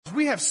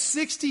We have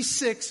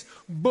 66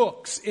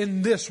 books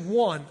in this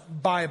one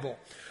Bible.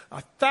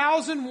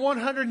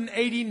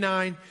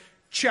 1,189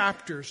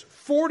 chapters,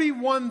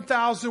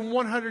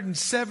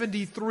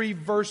 41,173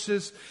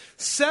 verses,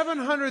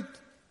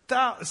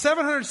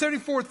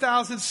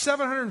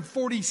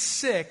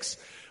 774,746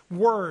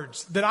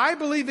 words that I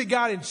believe that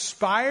God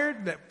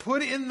inspired, that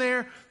put in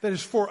there, that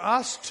is for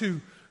us to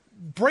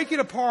break it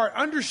apart,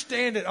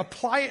 understand it,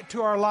 apply it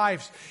to our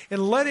lives,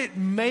 and let it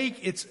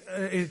make its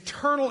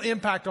eternal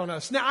impact on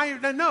us. Now,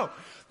 I know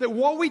that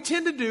what we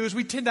tend to do is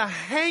we tend to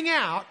hang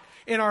out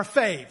in our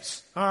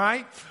faves, all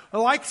right?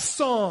 Like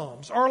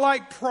Psalms, or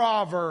like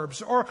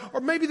Proverbs, or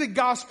maybe the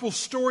gospel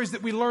stories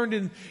that we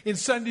learned in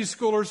Sunday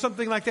school or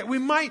something like that. We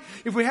might,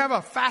 if we have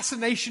a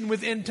fascination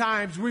with end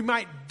times, we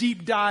might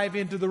deep dive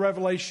into the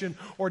Revelation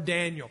or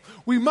Daniel.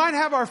 We might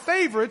have our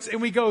favorites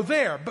and we go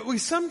there, but we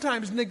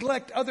sometimes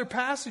neglect other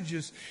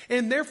passages,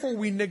 and therefore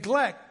we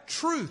neglect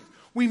truth.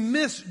 We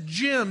miss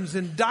gems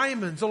and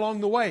diamonds along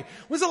the way.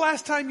 When's the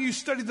last time you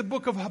studied the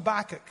book of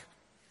Habakkuk?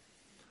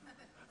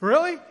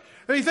 Really?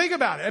 I mean, think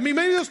about it. I mean,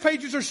 maybe those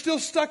pages are still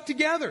stuck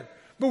together.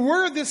 But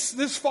we're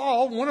this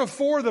fall, one of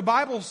four of the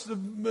Bibles,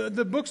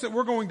 the books that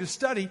we're going to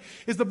study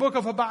is the book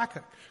of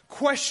Habakkuk.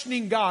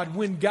 Questioning God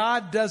when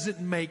God doesn't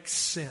make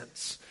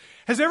sense.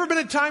 Has there ever been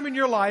a time in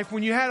your life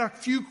when you had a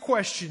few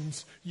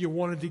questions you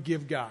wanted to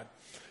give God?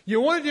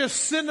 You wanted to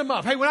just send them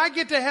up. Hey, when I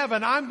get to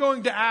heaven, I'm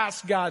going to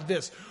ask God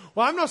this.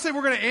 Well, I'm not saying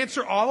we're going to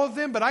answer all of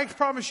them, but I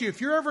promise you, if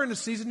you're ever in a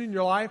season in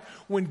your life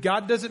when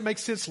God doesn't make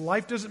sense,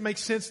 life doesn't make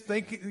sense,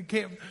 you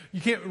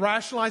can't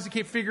rationalize it,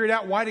 can't figure it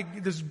out, why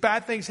does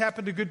bad things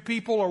happen to good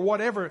people or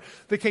whatever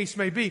the case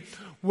may be.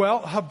 Well,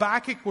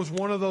 Habakkuk was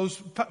one of those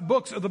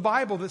books of the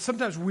Bible that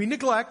sometimes we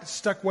neglect,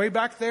 stuck way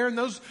back there in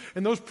those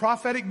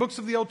prophetic books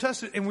of the Old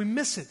Testament, and we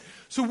miss it.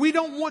 So we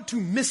don't want to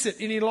miss it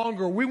any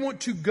longer. We want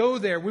to go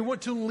there. We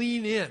want to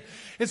lean in.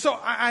 And so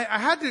I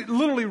had to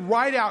literally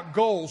write out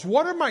goals.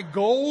 What are my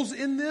goals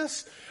in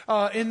this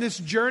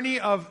journey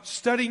of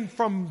studying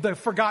from the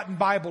forgotten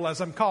Bible, as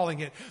I'm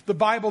calling it, the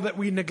Bible that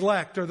we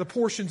neglect, or the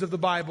portions of the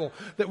Bible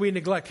that we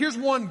neglect? Here's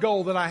one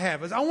goal that I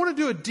have, is I want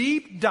to do a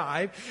deep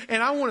dive,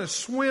 and I want to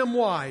swim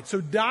wide.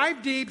 So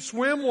dive deep,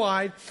 swim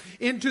wide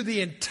into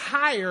the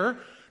entire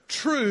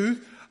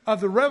truth of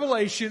the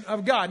revelation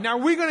of God. Now,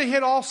 are we going to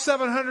hit all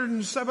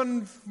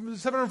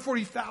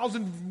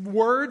 740,000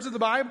 words of the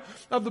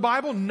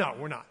Bible? No,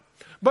 we're not.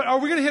 But are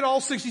we going to hit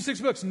all 66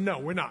 books? No,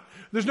 we're not.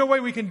 There's no way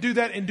we can do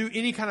that and do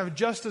any kind of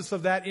justice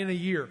of that in a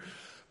year.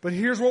 But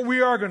here's what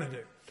we are going to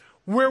do.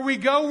 Where we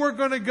go, we're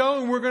going to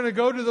go, and we're going to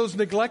go to those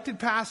neglected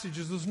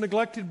passages, those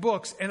neglected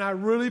books. And I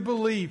really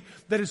believe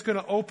that it's going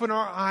to open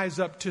our eyes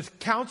up to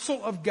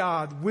counsel of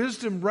God,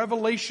 wisdom,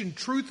 revelation,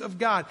 truth of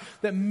God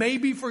that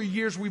maybe for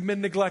years we've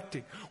been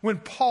neglecting. When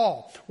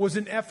Paul was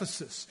in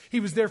Ephesus, he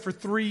was there for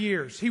 3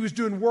 years. He was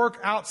doing work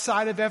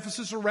outside of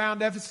Ephesus,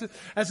 around Ephesus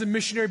as a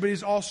missionary, but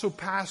he's also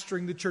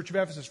pastoring the church of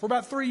Ephesus for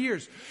about 3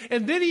 years.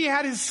 And then he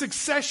had his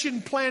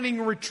succession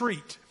planning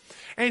retreat.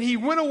 And he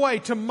went away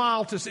to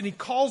Miletus, and he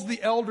calls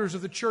the elders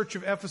of the church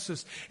of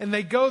Ephesus, and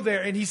they go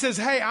there, and he says,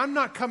 hey, I'm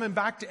not coming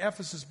back to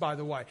Ephesus, by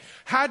the way.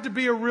 Had to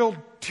be a real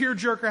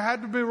tearjerker,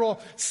 had to be a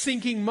real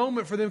sinking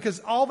moment for them,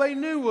 because all they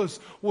knew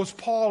was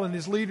Paul and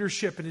his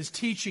leadership and his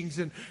teachings,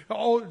 and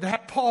to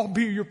have Paul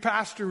be your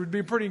pastor would be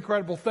a pretty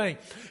incredible thing.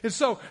 And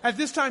so at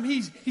this time,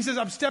 he says,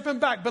 I'm stepping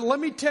back, but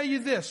let me tell you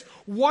this.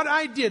 What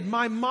I did,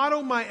 my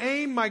motto, my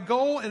aim, my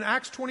goal in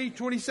Acts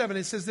 20:27,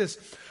 it says this: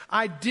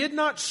 I did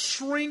not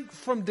shrink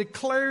from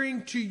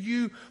declaring to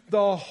you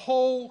the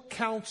whole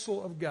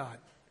counsel of God.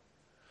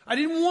 I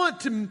didn't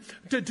want to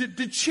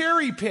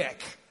cherry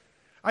pick.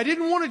 I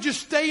didn't want to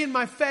just stay in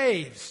my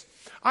faves.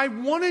 I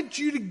wanted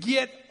you to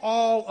get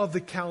all of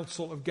the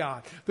counsel of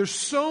God. There's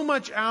so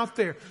much out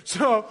there.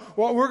 So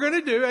what we're going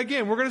to do,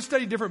 again, we're going to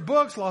study different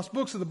books, lost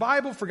books of the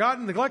Bible,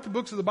 forgotten, neglected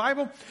books of the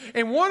Bible.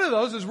 And one of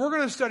those is we're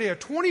going to study a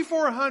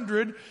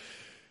 2,400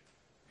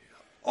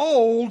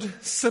 old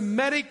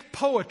Semitic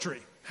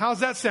poetry.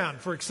 How's that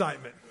sound for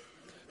excitement?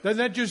 Doesn't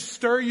that just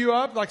stir you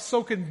up like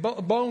soaking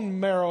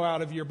bone marrow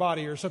out of your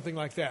body or something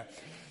like that?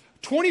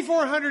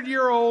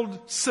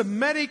 2,400-year-old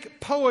Semitic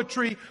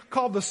poetry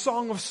called the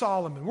Song of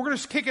Solomon. We're going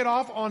to kick it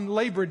off on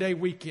Labor Day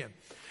weekend.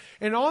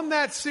 And on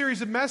that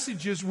series of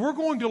messages, we're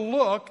going to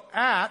look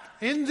at,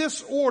 in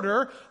this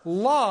order,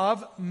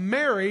 love,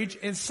 marriage,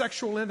 and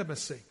sexual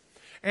intimacy.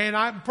 And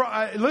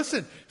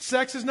listen,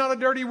 sex is not a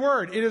dirty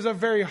word. It is a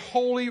very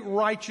holy,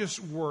 righteous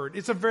word.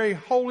 It's a very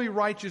holy,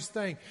 righteous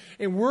thing.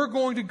 And we're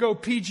going to go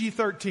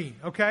PG-13,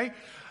 okay?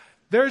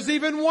 There's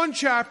even one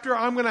chapter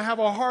I'm going to have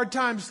a hard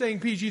time saying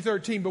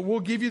PG-13, but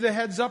we'll give you the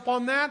heads up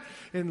on that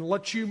and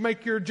let you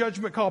make your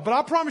judgment call. But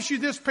I'll promise you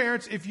this,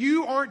 parents, if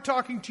you aren't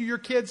talking to your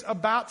kids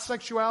about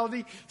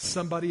sexuality,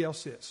 somebody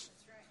else is.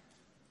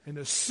 And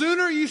the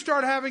sooner you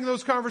start having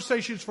those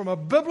conversations from a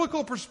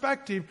biblical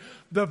perspective,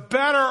 the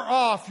better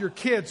off your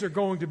kids are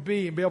going to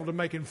be and be able to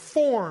make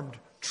informed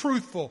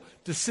truthful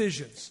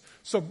decisions.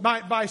 So my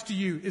advice to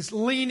you is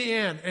lean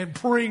in and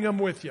bring them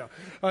with you.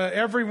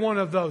 Every one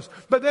of those.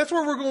 But that's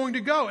where we're going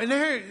to go. And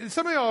there,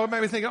 some of y'all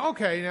might be thinking,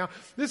 okay, now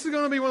this is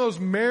going to be one of those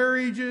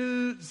marriage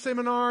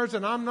seminars,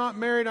 and I'm not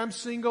married, I'm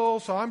single,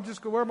 so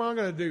what am I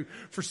going to do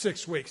for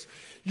 6 weeks?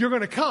 You're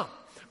going to come.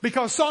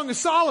 Because Song of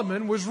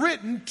Solomon was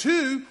written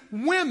to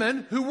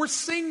women who were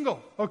single,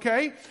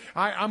 okay?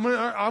 I'm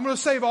going to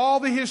save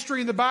all the history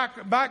and the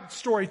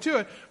backstory to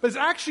it, but it's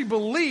actually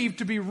believed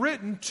to be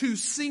written to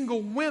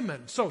single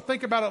women. So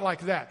think about it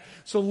like that.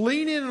 So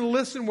lean in and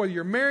listen whether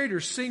you're married or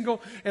single,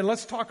 and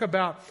let's talk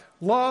about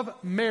love,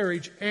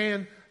 marriage,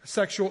 and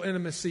sexual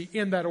intimacy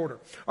in that order.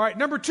 All right,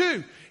 number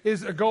 2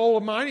 is a goal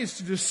of mine is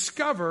to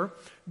discover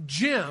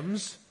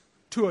gems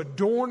to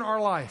adorn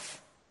our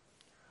life.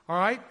 All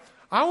right?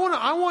 I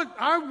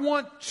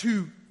want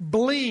to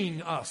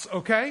bling us,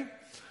 okay?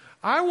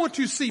 I want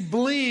to see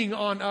bling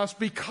on us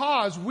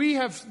because we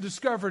have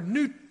discovered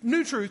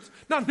new truths,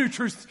 not new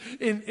truths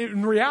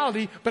in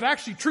reality, but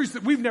actually truths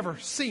that we've never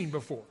seen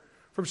before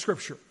from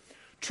Scripture.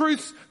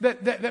 Truths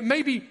that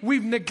maybe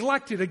we've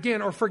neglected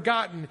again or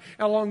forgotten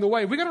along the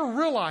way. We got to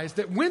realize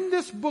that when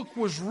this book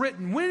was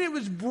written, when it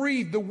was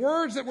breathed, the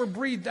words that were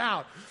breathed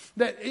out,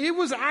 that it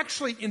was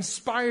actually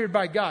inspired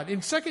by God.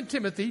 In 2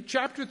 Timothy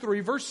chapter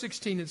 3, verse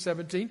 16 and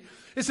 17,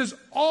 it says,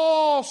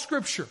 all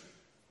Scripture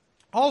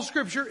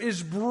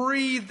is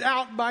breathed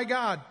out by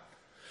God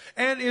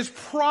and is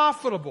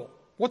profitable.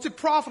 What's it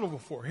profitable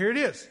for? Here it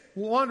is.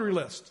 Laundry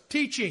list.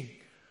 Teaching,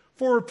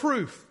 for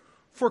reproof,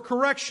 for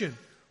correction,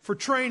 for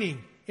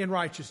training in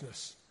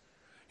righteousness.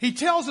 He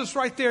tells us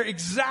right there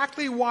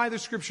exactly why the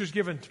Scripture is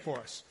given for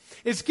us.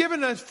 It's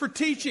given us for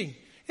teaching.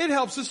 It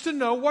helps us to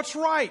know what's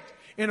right.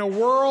 In a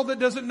world that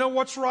doesn't know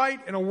what's right,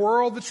 in a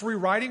world that's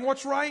rewriting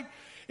what's right,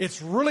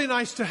 it's really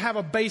nice to have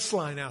a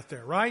baseline out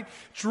there, right?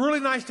 It's really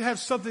nice to have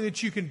something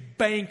that you can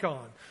bank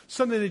on,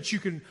 something that you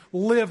can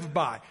live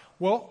by.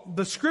 Well,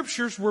 the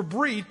Scriptures were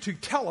breathed to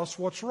tell us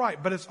what's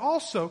right, but it's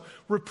also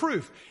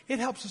reproof. It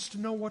helps us to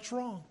know what's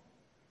wrong.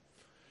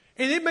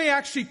 And it may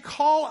actually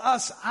call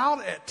us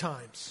out at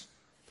times,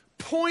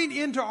 point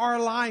into our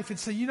life and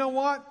say, you know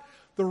what?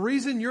 The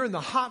reason you're in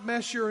the hot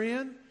mess you're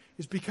in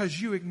is because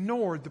you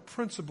ignored the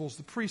principles,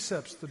 the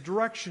precepts, the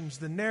directions,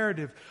 the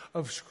narrative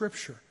of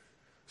Scripture.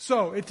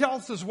 So it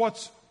tells us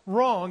what's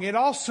wrong. It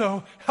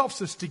also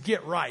helps us to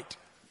get right.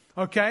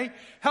 Okay?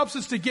 Helps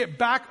us to get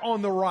back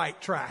on the right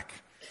track.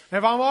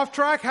 If I'm off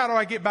track, how do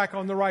I get back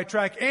on the right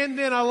track? And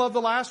then I love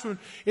the last one.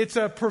 It's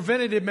a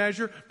preventative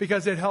measure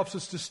because it helps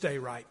us to stay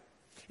right.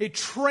 It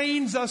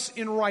trains us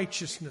in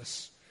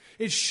righteousness.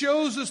 It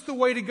shows us the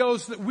way to go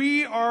so that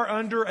we are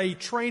under a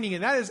training.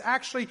 And that is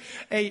actually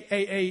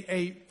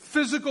a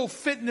physical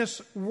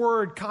fitness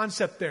word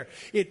concept there.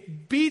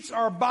 It beats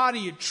our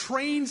body. It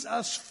trains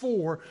us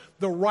for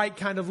the right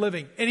kind of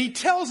living. And he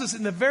tells us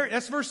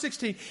that's verse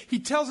 16. He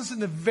tells us in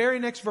the very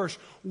next verse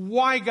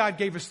why God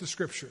gave us the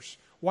Scriptures.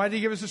 Why did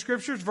he give us the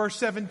Scriptures? Verse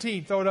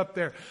 17, throw it up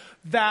there.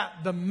 That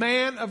the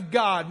man of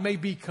God may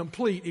be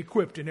complete,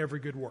 equipped in every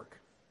good work.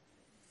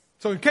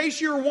 So in case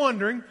you're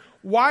wondering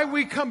why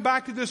we come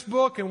back to this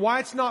book and why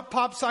it's not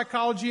pop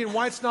psychology and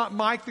why it's not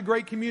Mike, the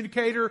great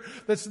communicator,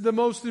 that's the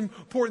most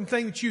important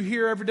thing that you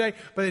hear every day,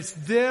 but it's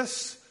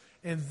this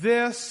and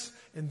this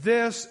and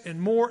this and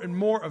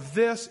more of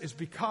this, is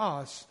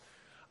because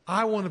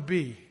I want to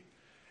be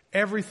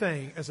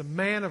everything as a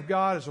man of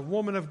God, as a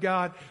woman of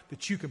God,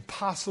 that you can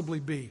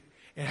possibly be.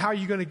 And how are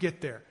you going to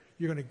get there?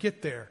 You're going to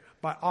get there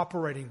by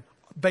operating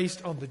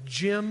based on the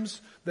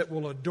gems that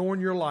will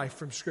adorn your life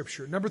from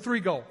Scripture. Number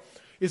 3 goal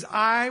is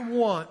I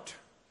want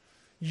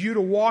you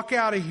to walk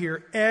out of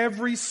here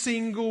every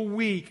single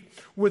week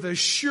with a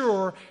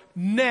sure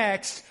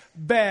next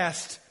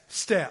best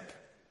step.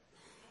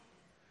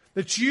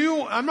 That it's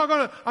not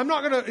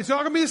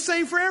going to be the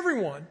same for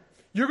everyone.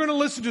 You're going to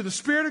listen to the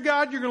Spirit of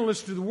God. You're going to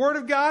listen to the Word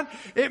of God.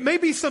 It may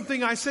be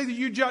something I say that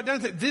you jot down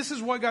and say, this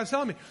is what God's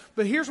telling me.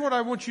 But here's what I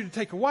want you to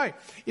take away,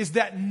 is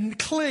that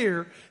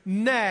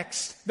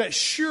that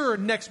sure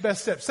next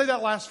best step. Say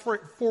that last 4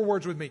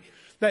 words with me.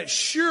 That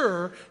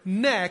sure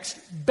next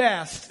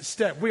best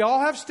step. We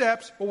all have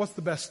steps, but what's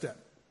the best step?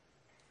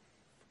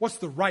 What's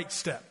the right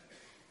step?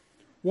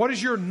 What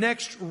is your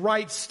next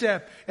right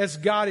step as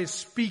God is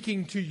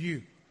speaking to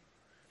you?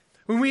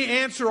 When we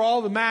answer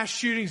all the mass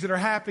shootings that are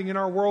happening in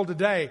our world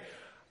today,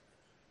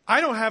 I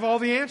don't have all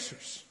the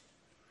answers.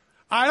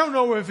 I don't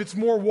know if it's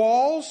more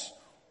walls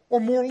or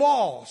more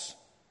laws.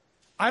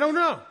 I don't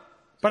know.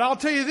 But I'll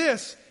tell you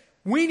this,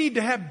 we need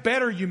to have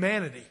better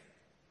humanity.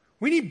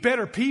 We need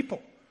better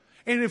people.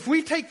 And if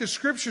we take the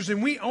Scriptures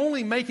and we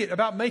only make it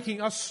about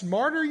making us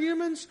smarter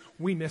humans,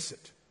 we miss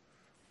it.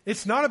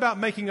 It's not about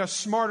making us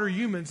smarter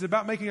humans. It's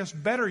about making us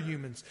better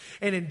humans.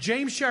 And in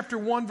James chapter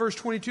 1, verse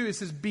 22, it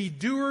says, be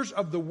doers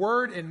of the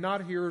word and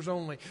not hearers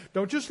only.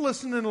 Don't just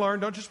listen and learn.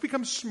 Don't just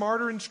become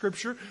smarter in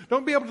Scripture.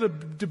 Don't be able to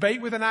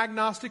debate with an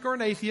agnostic or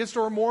an atheist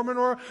or a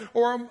Mormon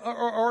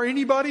or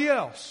anybody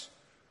else.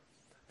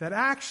 That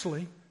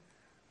actually,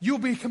 you'll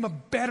become a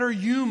better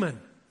human,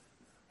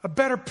 a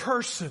better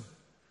person,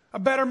 a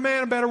better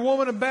man, a better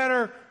woman, a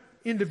better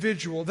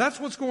individual. That's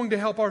what's going to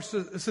help our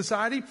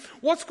society.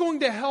 What's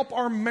going to help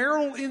our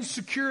marital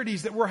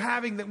insecurities that we're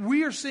having, that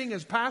we are seeing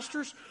as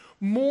pastors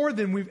more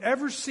than we've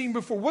ever seen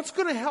before. What's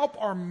going to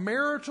help our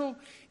marital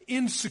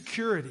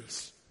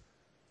insecurities?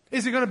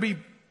 Is it going to be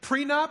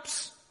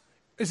prenups?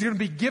 Is it going to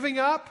be giving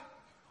up?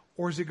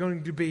 Or is it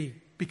going to be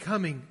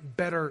becoming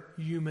better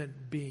human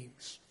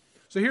beings?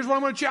 So here's what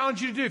I'm going to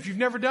challenge you to do. If you've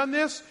never done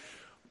this,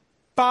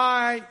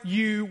 buy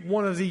you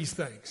one of these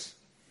things.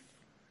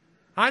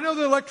 I know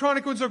the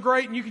electronic ones are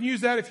great, and you can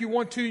use that if you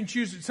want to and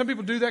choose it. Some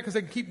people do that because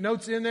they can keep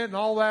notes in it and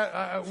all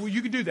that. Well,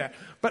 you can do that.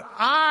 But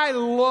I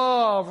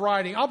love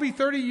writing. I'll be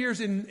 30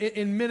 years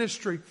in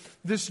ministry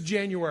this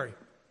January.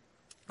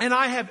 And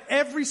I have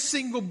every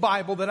single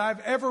Bible that I've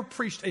ever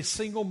preached a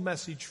single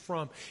message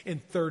from in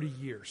 30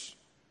 years.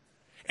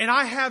 And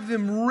I have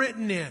them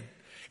written in.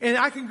 And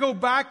I can go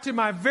back to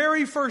my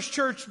very first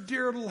church.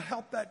 Dear, it'll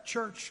help that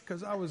church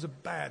because I was a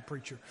bad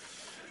preacher.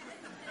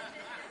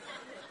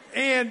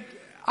 And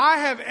I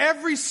have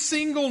every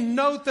single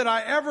note that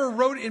I ever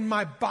wrote in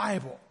my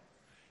Bible.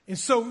 And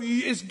so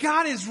as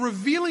God is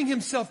revealing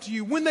himself to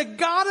you, when the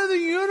God of the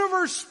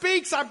universe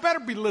speaks, I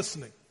better be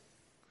listening.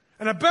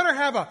 And I better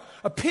have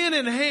a pen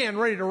in hand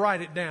ready to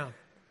write it down.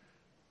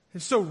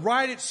 And so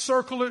write it,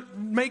 circle it,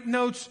 make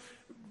notes,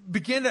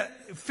 begin to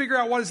figure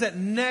out what is that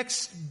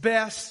next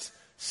best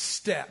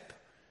step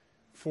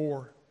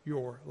for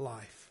your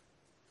life.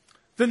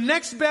 The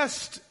next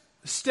best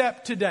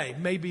step today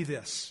may be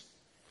this: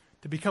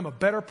 to become a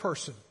better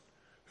person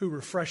who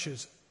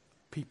refreshes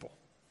people.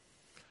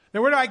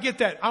 Now, where do I get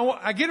that?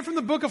 I get it from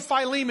the book of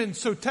Philemon.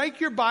 So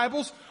take your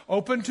Bibles,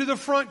 open to the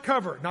front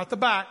cover, not the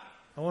back.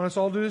 I want us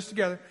all to do this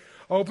together.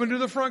 Open to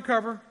the front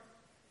cover.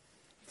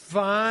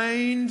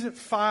 Find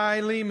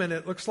Philemon.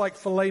 It looks like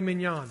filet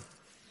mignon.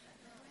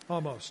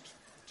 Almost.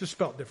 Just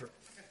spelled different.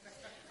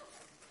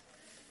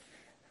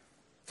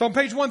 It's on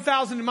page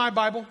 1000 in my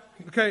Bible.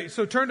 Okay,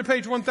 so turn to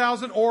page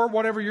 1000 or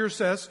whatever yours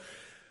says.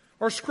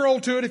 Or scroll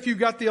to it if you've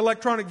got the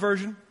electronic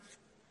version.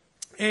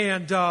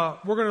 And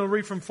we're going to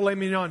read from filet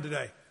mignon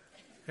today.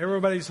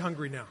 Everybody's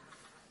hungry now.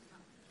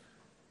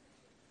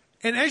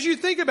 And as you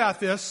think about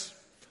this,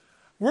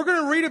 we're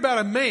going to read about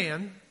a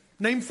man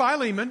named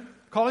Philemon.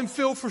 Call him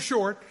Phil for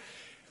short.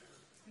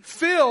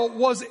 Phil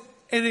was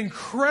an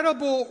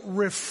incredible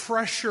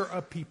refresher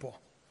of people.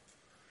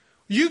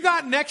 You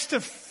got next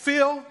to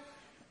Phil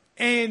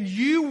and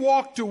you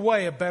walked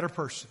away a better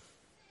person.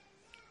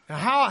 Now,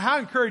 how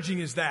encouraging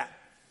is that?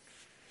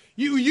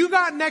 You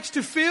got next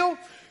to Phil,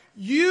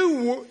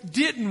 you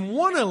didn't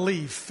want to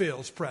leave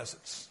Phil's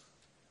presence.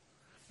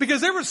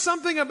 Because there was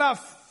something about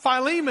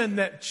Philemon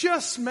that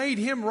just made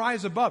him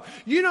rise above.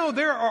 You know,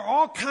 there are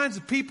all kinds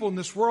of people in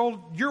this world.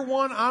 You're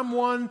one, I'm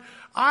one.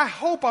 I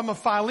hope I'm a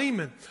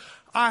Philemon.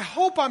 I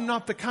hope I'm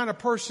not the kind of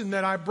person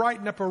that I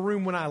brighten up a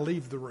room when I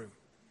leave the room.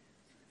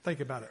 Think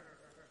about it.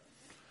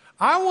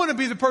 I want to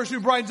be the person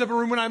who brightens up a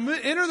room when I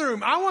enter the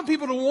room. I want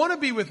people to want to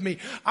be with me.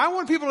 I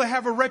want people to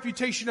have a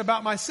reputation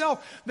about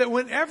myself that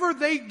whenever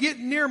they get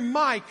near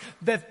Mike,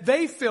 that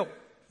they feel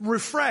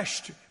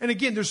refreshed. And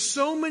again, there's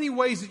so many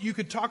ways that you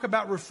could talk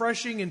about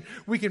refreshing, and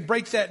we can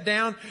break that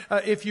down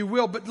if you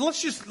will. But let's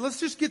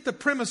just get the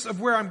premise of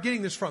where I'm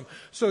getting this from.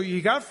 So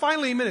you got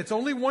Philemon. It's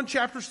only one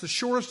chapter. It's the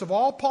shortest of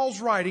all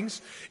Paul's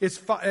writings. And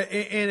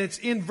it's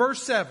in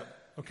verse 7.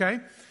 Okay,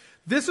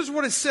 this is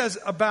what it says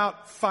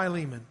about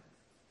Philemon.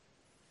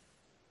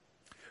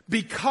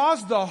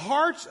 Because the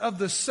hearts of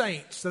the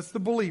saints, that's the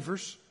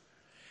believers,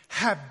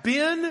 have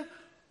been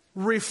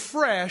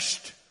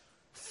refreshed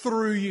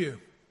through you.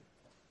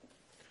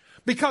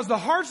 Because the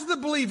hearts of the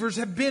believers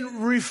have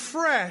been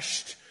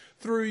refreshed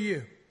through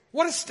you.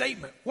 What a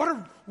statement. What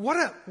an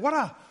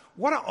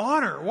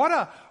honor.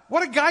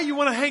 What a guy you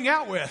want to hang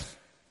out with.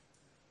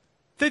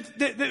 That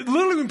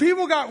literally when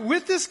people got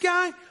with this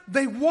guy,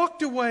 they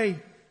walked away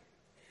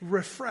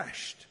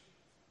refreshed.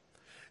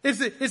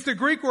 It's the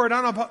Greek word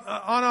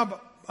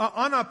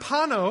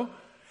anapano,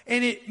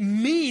 and it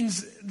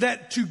means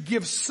that to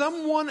give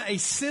someone a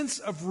sense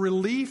of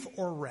relief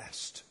or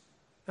rest.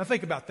 Now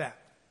think about that.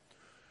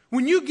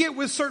 When you get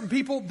with certain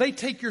people, they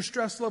take your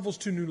stress levels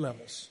to new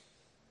levels.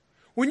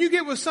 When you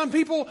get with some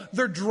people,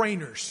 they're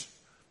drainers.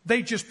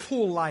 They just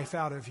pull life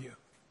out of you.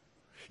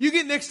 You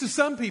get next to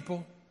some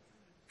people,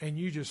 and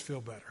you just feel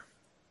better.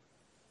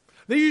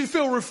 Then you just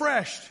feel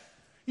refreshed.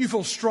 You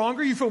feel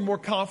stronger. You feel more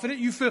confident.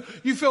 You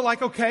feel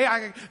like,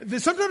 okay,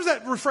 sometimes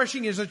that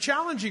refreshing is a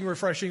challenging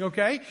refreshing,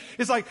 okay?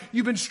 It's like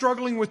you've been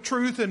struggling with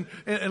truth and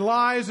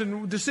lies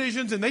and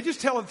decisions, and they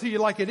just tell it to you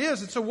like it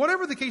is. And so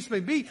whatever the case may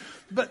be,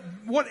 but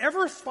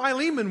whatever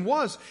Philemon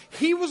was,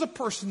 he was a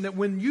person that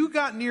when you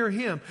got near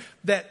him,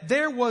 that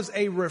there was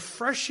a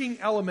refreshing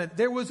element.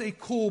 There was a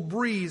cool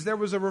breeze. There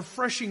was a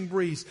refreshing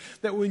breeze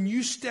that when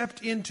you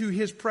stepped into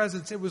his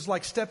presence, it was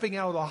like stepping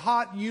out of the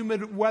hot,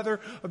 humid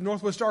weather of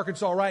Northwest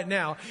Arkansas right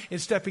now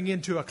and stepping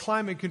into a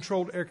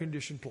climate-controlled,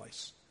 air-conditioned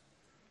place.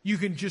 You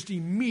can just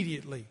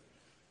immediately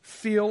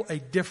feel a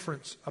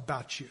difference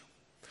about you.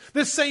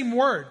 This same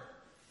word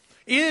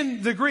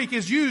in the Greek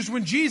is used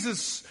when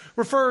Jesus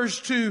refers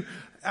to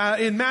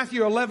in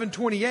Matthew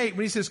 11:28,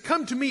 when he says,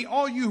 "Come to me,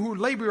 all you who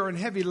labor and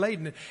heavy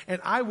laden,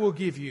 and I will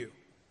give you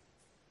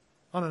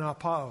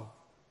ananapao."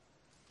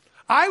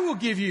 I will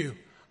give you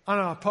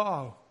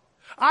ananapao.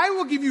 I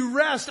will give you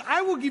rest.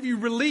 I will give you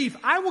relief.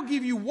 I will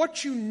give you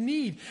what you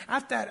need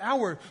at that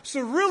hour.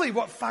 So really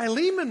what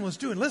Philemon was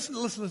doing, listen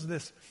to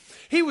this.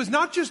 He was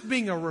not just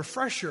being a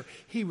refresher,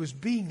 he was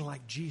being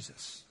like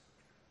Jesus.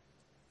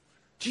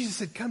 Jesus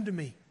said, "Come to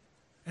me,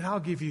 and I'll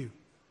give you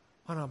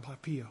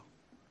ananapao.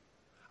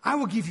 I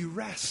will give you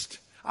rest.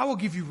 I will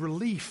give you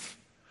relief.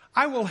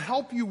 I will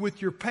help you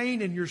with your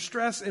pain and your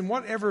stress and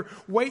whatever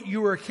weight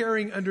you are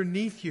carrying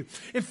underneath you."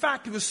 In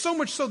fact, it was so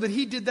much so that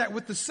he did that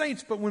with the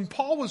saints. But when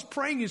Paul was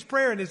praying his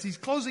prayer, and as he's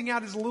closing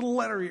out his little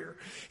letter here,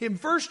 in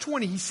verse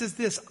 20, he says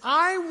this,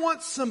 "I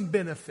want some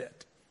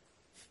benefit."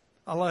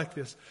 I like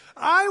this.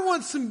 "I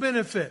want some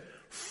benefit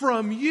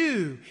from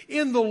you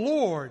in the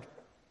Lord.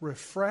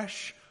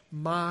 Refresh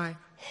my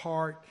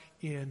heart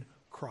in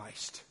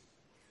Christ."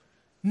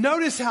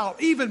 Notice how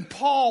even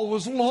Paul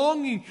was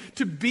longing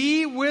to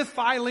be with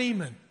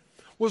Philemon,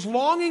 was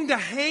longing to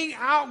hang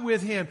out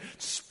with him,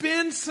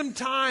 spend some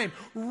time,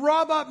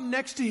 rub up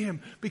next to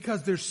him,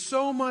 because there's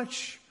so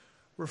much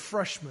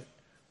refreshment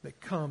that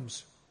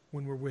comes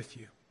when we're with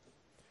you.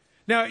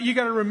 Now, you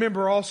got to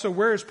remember also,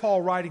 where is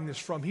Paul writing this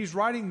from? He's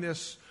writing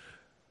this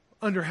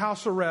under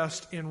house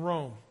arrest in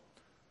Rome.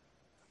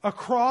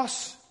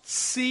 Across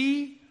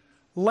sea,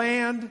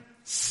 land,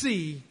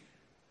 sea,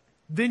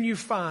 then you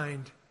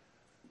find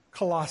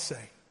Colossae,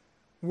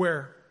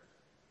 where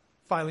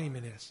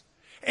Philemon is.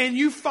 And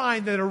you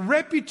find that a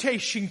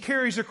reputation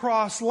carries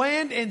across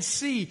land and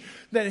sea,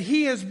 that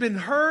he has been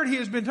heard,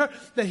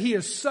 that he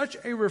is such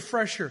a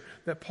refresher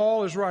that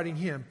Paul is writing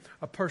him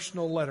a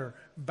personal letter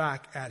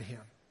back at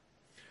him.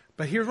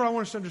 But here's what I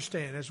want us to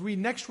understand.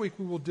 Next week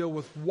we will deal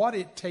with what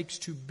it takes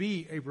to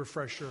be a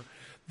refresher.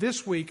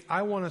 This week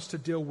I want us to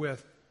deal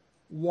with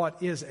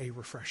what is a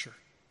refresher.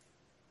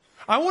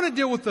 I want to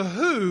deal with the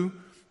who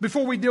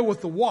before we deal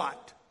with the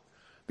what.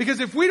 Because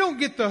if we don't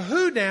get the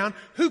who down,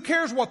 who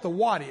cares what the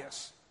what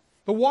is?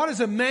 The what is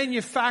a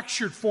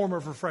manufactured form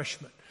of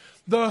refreshment.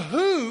 The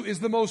who is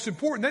the most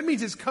important. That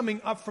means it's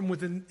coming up from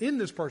within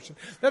this person.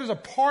 That is a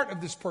part of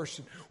this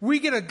person. We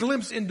get a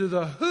glimpse into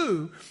the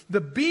who.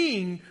 The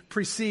being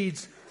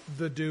precedes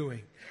the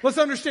doing. Let's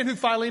understand who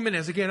Philemon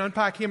is. Again,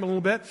 unpack him a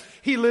little bit.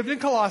 He lived in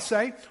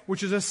Colossae,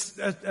 which is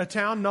a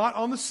town not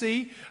on the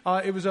sea.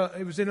 It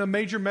was in a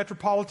major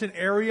metropolitan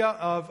area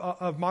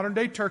of modern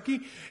day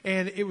Turkey,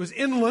 and it was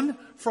inland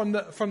from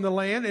the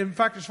land. In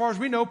fact, as far as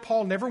we know,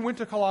 Paul never went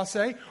to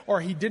Colossae, or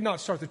he did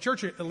not start the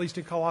church, at least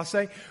in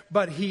Colossae,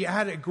 but he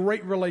had a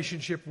great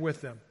relationship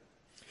with them.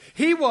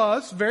 He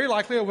was very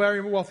likely a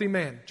very wealthy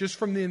man, just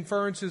from the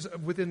inferences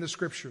within the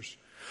scriptures.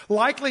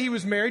 Likely he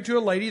was married to a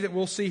lady that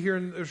we'll see here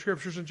in the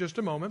scriptures in just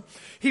a moment.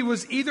 He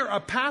was either a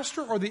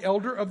pastor or the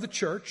elder of the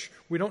church.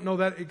 We don't know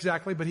that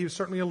exactly, but he was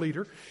certainly a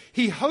leader.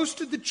 He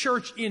hosted the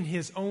church in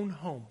his own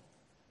home.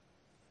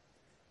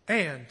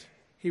 And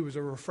he was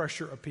a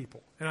refresher of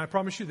people. And I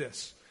promise you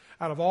this,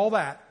 out of all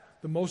that,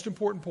 the most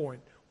important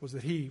point was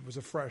that he was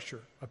a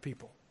refresher of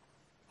people.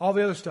 All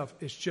the other stuff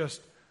is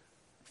just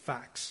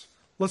facts.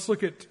 Let's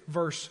look at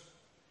let's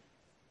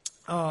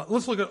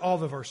look at all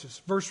the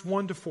verses. Verse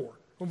 1 to 4.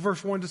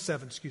 Verse 1 to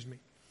 7, excuse me.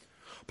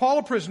 Paul,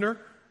 a prisoner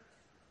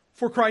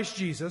for Christ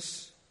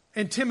Jesus,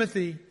 and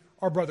Timothy,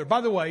 our brother.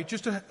 By the way,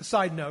 just a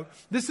side note,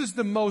 this is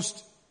the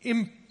most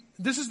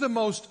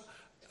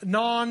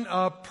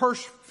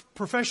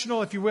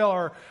professional, if you will,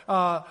 or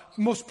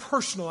most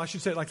personal, I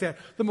should say it like that,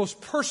 the most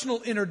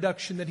personal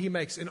introduction that he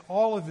makes in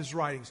all of his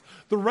writings.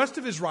 The rest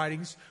of his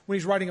writings, when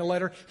he's writing a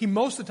letter, he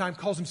most of the time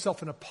calls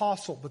himself an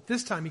apostle, but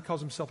this time he calls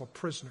himself a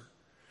prisoner.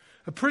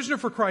 A prisoner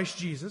for Christ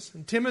Jesus,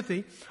 and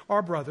Timothy,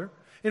 our brother,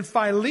 and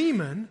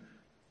Philemon,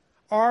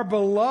 our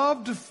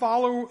beloved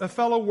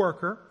fellow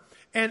worker,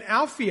 and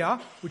Alphia,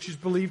 which is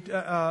believed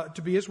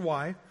to be his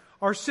wife,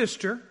 our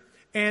sister,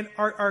 and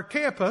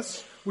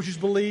Archippus, which is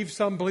believed,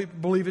 some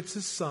believe it's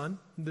his son.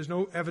 There's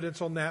no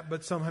evidence on that,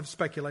 but some have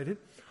speculated.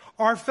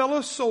 Our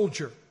fellow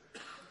soldier,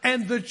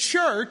 and the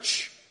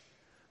church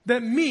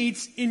that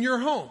meets in your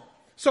home.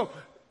 So,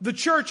 the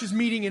church is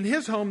meeting in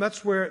his home.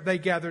 That's where they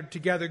gathered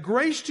together.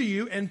 Grace to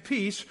you and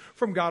peace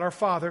from God our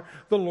Father,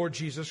 the Lord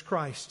Jesus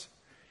Christ.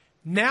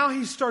 Now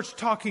he starts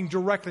talking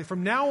directly.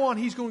 From now on,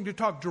 he's going to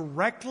talk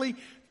directly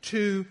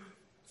to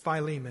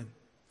Philemon.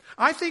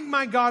 I thank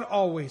my God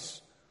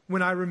always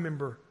when I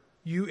remember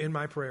you in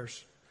my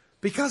prayers,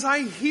 because I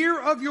hear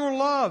of your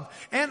love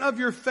and of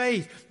your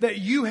faith that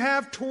you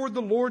have toward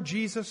the Lord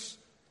Jesus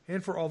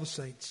and for all the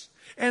saints.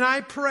 And I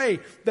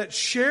pray that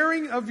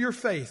sharing of your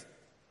faith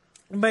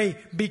may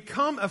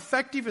become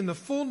effective in the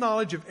full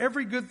knowledge of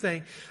every good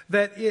thing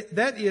that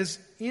is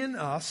in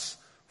us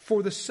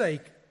for the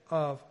sake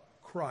of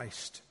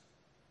Christ.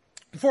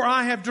 For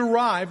I have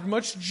derived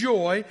much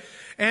joy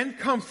and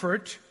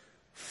comfort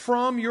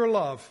from your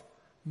love.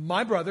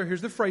 My brother,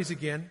 here's the phrase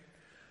again,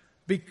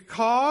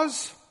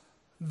 because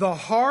the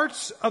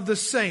hearts of the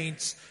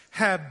saints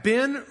have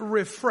been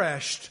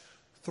refreshed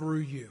through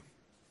you.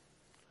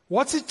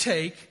 What's it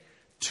take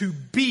to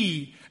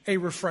be a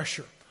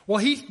refresher? Well,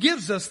 he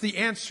gives us the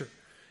answer.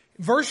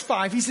 Verse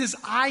 5, he says,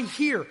 I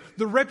hear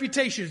the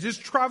reputation.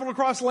 Just travel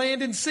across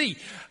land and sea.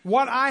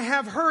 What I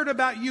have heard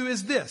about you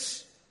is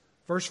this.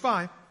 Verse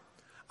 5,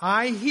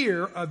 I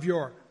hear of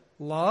your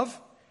love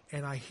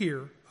and I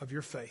hear of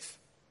your faith.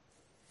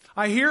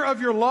 I hear of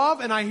your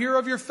love and I hear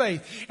of your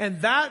faith.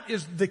 And that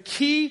is the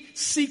key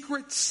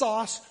secret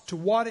sauce to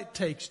what it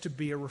takes to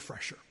be a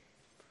refresher.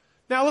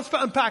 Now let's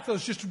unpack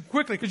those just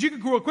quickly, because you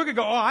can real quick and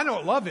go, oh, I know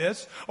what love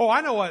is. Oh,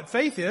 I know what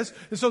faith is.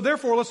 And so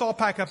therefore, let's all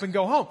pack up and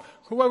go home.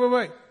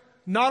 Wait.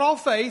 Not all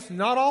faith,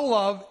 not all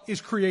love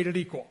is created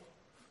equal.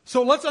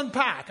 So let's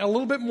unpack a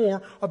little bit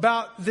more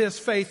about this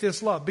faith,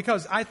 this love,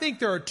 because I think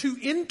there are two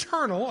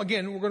internal,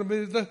 again, we're going to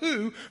be the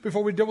who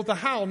before we deal with the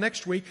how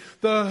next week.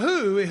 The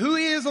who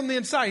he is on the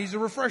inside. He's a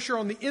refresher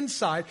on the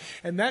inside,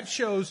 and that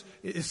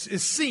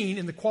is seen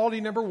in the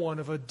quality number one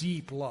of a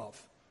deep love,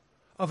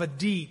 of a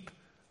deep,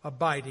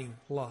 abiding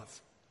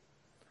love.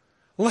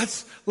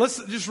 Let's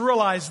just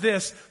realize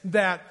this,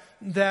 that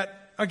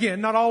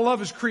again, not all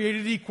love is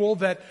created equal,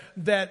 that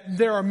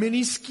there are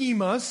many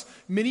schemas,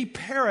 many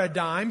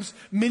paradigms,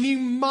 many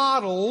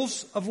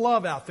models of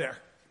love out there.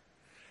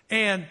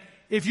 And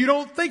if you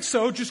don't think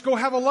so, just go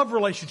have a love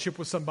relationship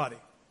with somebody.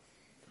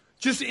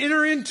 Just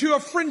enter into a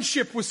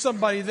friendship with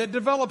somebody that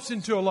develops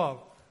into a love.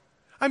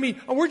 I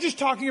mean, we're just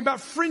talking about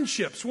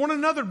friendships, one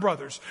another,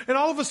 brothers. And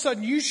all of a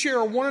sudden you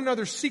share one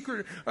another's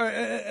secret,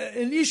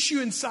 an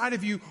issue inside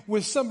of you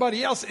with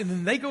somebody else, and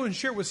then they go and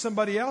share it with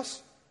somebody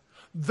else.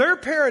 Their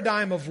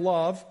paradigm of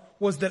love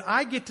was that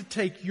I get to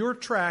take your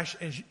trash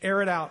and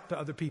air it out to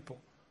other people.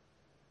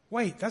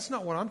 Wait, that's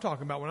not what I'm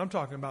talking about when I'm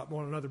talking about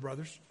one another,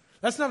 brothers.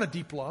 That's not a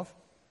deep love.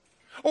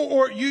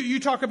 Or you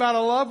talk about a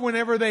love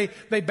whenever they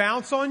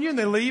bounce on you and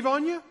they leave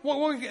on you.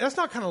 Well, that's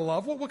not kind of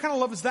love. What kind of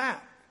love is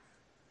that?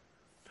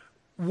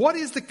 What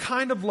is the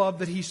kind of love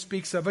that he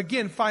speaks of?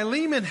 Again,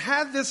 Philemon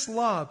had this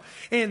love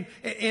and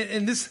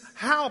this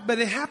how, but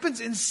it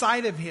happens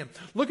inside of him.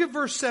 Look at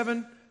verse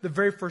 7, the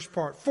very first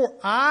part. For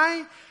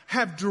I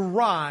have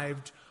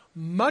derived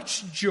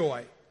much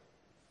joy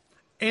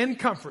and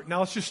comfort. Now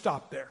let's just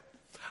stop there.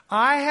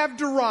 I have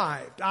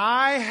derived,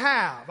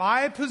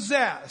 I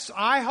possess,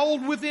 I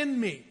hold within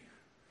me.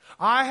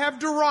 I have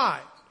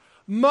derived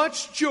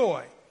much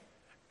joy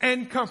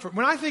and comfort.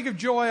 When I think of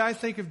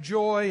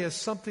joy as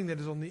something that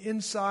is on the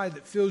inside,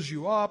 that fills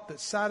you up, that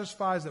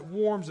satisfies, that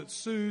warms, that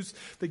soothes,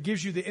 that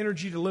gives you the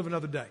energy to live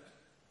another day.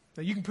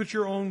 Now you can put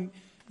your own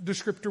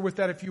descriptor with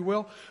that if you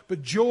will,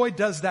 but joy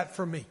does that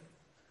for me.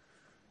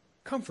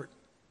 Comfort.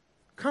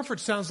 Comfort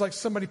sounds like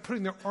somebody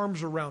putting their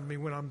arms around me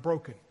when I'm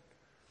broken,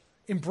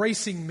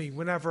 embracing me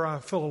whenever I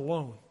feel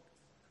alone,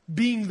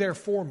 being there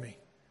for me.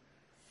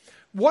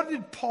 How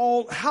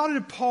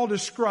did Paul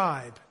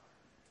describe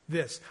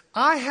this?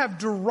 I have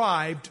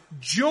derived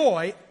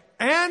joy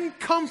and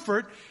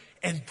comfort,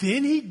 and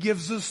then he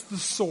gives us the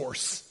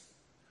source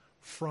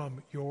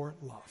from your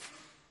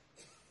love.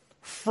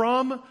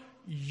 From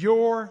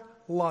your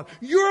love.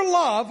 Your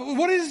love,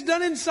 what it has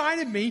done inside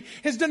of me,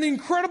 has done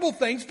incredible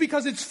things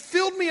because it's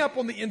filled me up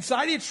on the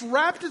inside. It's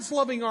wrapped its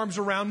loving arms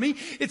around me.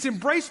 It's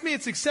embraced me.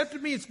 It's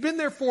accepted me. It's been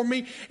there for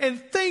me.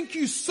 And thank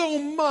you so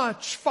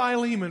much,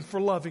 Philemon, for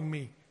loving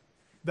me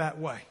that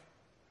way.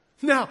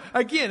 Now,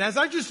 again, as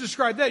I just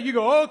described that, you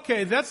go,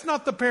 okay, that's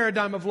not the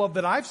paradigm of love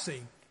that I've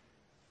seen.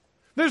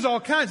 There are all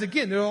kinds of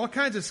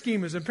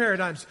schemas and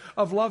paradigms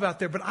of love out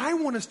there, but I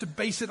want us to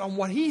base it on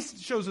what he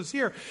shows us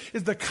here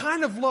is the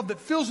kind of love that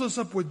fills us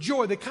up with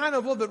joy, the kind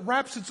of love that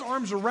wraps its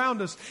arms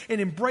around us and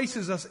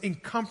embraces us in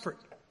comfort.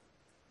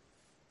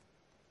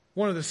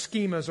 One of the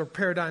schemas or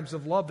paradigms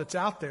of love that's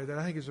out there that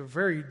I think is a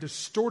very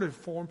distorted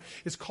form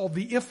is called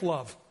the if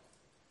love.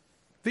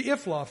 The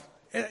if love.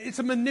 It's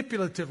a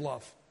manipulative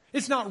love.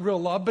 It's not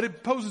real love, but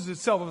it poses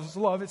itself as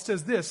love. It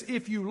says this,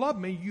 if you love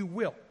me, you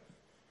will.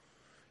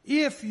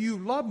 If you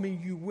love me,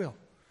 you will.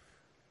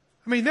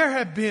 I mean, there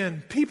have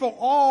been people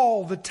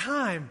all the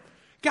time.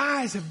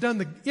 Guys have done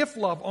the if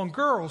love on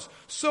girls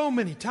so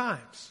many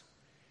times.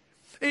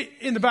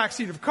 In the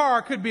backseat of a car,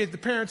 it could be at the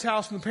parents'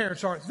 house and the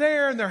parents aren't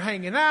there and they're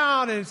hanging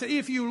out and say,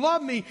 if you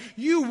love me,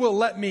 you will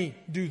let me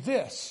do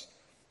this.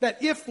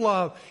 That if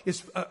love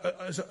is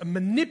a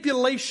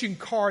manipulation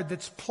card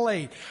that's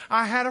played.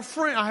 I have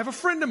a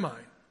friend of mine.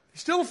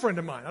 He's still a friend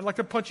of mine. I'd like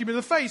to punch him in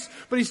the face,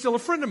 but he's still a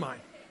friend of mine.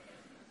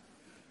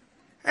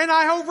 And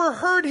I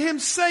overheard him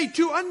say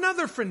to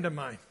another friend of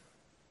mine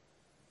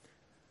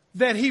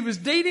that he was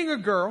dating a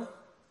girl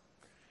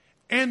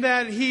and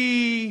that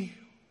he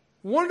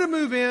wanted to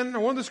move in,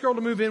 or wanted this girl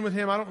to move in with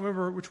him. I don't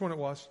remember which one it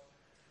was.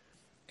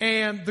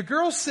 And the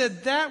girl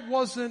said that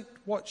wasn't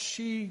what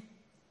she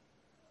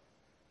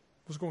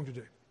was going to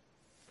do.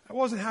 That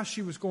wasn't how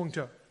she was going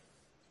to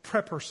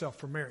prep herself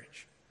for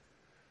marriage.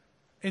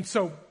 And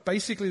so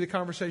basically the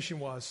conversation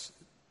was,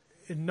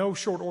 in no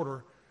short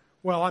order,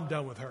 well, I'm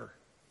done with her.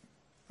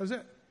 That was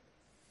it.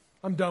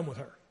 I'm done with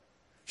her.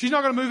 She's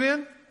not going to move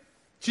in.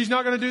 She's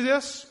not going to do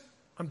this.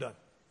 I'm done.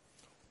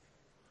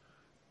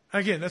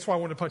 Again, that's why I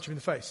want to punch him in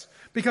the face.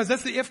 Because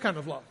that's the if kind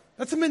of love.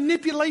 That's a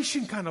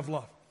manipulation kind of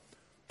love.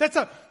 That's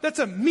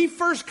a me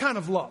first kind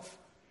of love.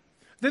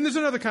 Then there's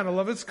another kind of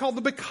love. It's called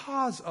the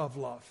because of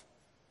love.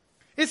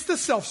 It's the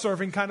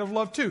self-serving kind of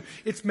love too.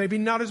 It's maybe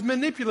not as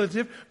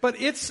manipulative, but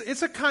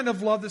it's a kind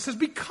of love that says,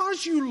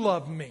 because you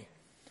love me.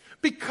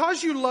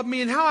 Because you love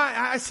me. And how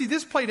I see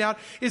this played out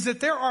is that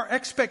there are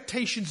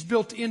expectations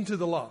built into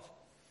the love.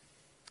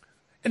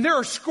 And there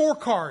are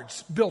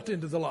scorecards built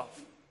into the love.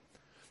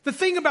 The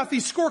thing about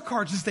these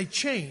scorecards is they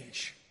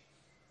change,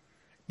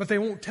 but they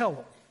won't tell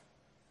them.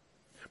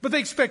 But they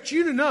expect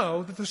you to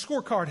know that the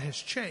scorecard has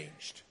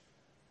changed.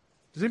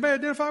 Does anybody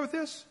identify with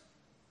this?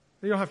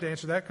 You don't have to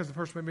answer that because the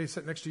person may be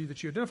sitting next to you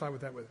that you identify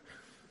with that with.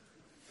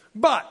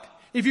 But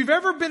if you've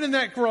ever been in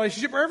that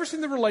relationship or ever seen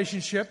the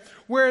relationship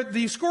where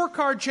the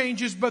scorecard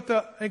changes,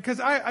 but because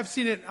I've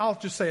seen it, I'll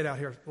just say it out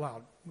here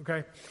loud,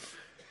 okay?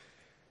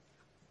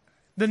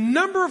 The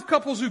number of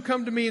couples who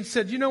come to me and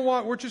said, you know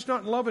what, we're just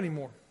not in love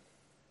anymore.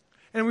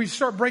 And we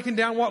start breaking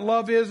down what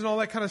love is and all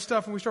that kind of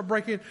stuff, and we start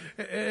breaking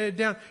it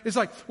down. It's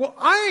like, well,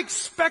 I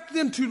expect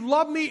them to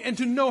love me and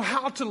to know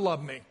how to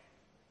love me.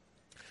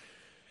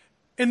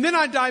 And then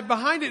I dive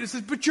behind it and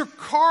says, but your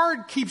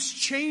card keeps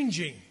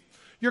changing.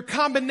 Your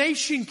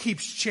combination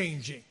keeps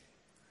changing.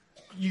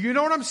 You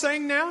know what I'm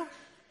saying now?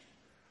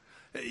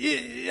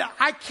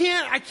 I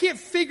can't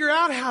figure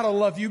out how to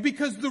love you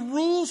because the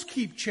rules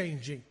keep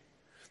changing.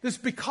 This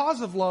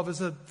because of love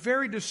is a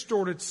very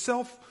distorted,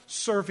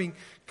 self-serving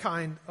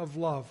kind of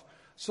love.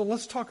 So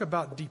let's talk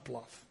about deep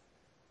love.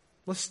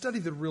 Let's study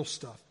the real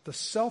stuff. The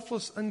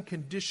selfless,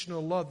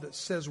 unconditional love that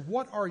says,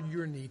 what are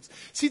your needs?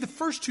 See, the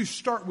first two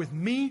start with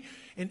me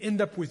and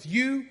end up with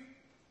you.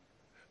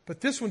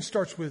 But this one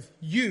starts with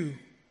you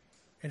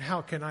and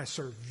how can I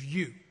serve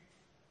you?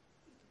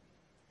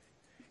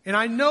 And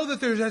I know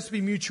that there has to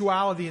be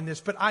mutuality in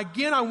this, but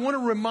again, I want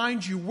to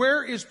remind you,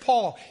 where is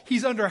Paul?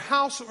 He's under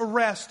house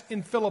arrest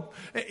in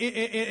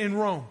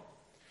Rome.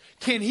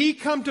 Can he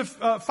come to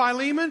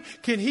Philemon?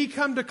 Can he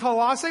come to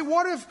Colossae?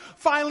 What if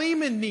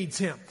Philemon needs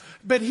him?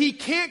 But he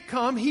can't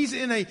come. He's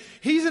in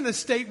a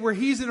state where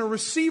he's in a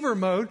receiver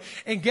mode.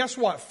 And guess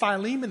what?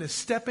 Philemon is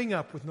stepping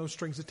up with no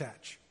strings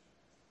attached.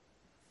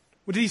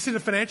 Well, did he send a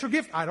financial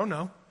gift? I don't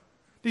know.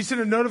 Did he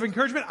send a note of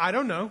encouragement? I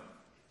don't know.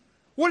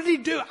 What did he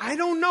do? I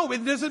don't know.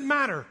 It doesn't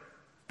matter.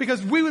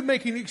 Because we would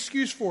make an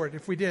excuse for it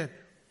if we did.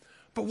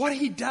 But what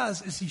he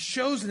does is he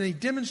shows and he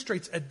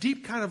demonstrates a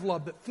deep kind of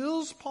love that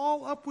fills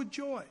Paul up with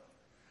joy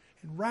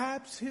and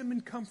wraps him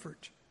in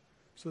comfort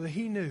so that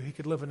he knew he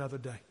could live another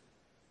day.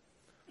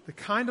 The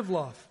kind of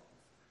love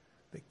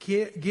that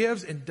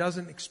gives and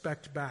doesn't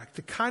expect back.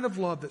 The kind of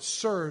love that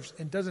serves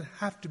and doesn't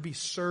have to be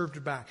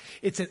served back.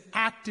 It's an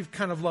active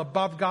kind of love.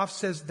 Bob Goff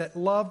says that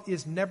love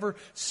is never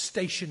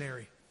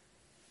stationary.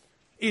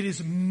 It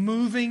is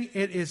moving.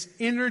 It is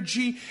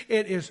energy.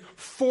 It is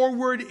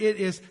forward. It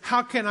is,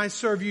 how can I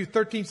serve you?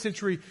 13th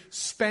century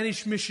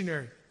Spanish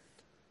missionary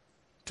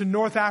to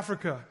North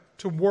Africa,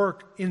 to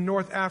work in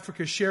North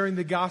Africa, sharing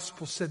the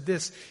gospel, said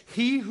this: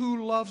 he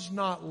who loves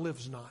not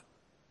lives not.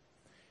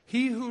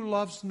 He who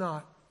loves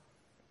not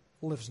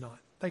lives not.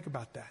 Think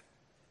about that.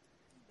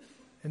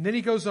 And then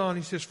he goes on,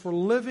 he says, for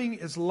living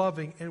is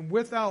loving, and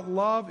without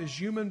love is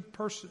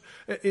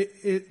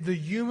the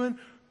human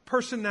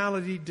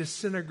personality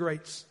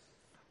disintegrates.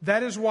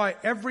 That is why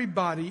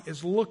everybody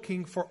is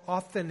looking for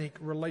authentic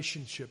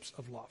relationships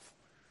of love.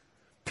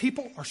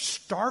 People are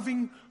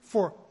starving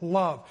for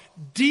love.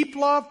 Deep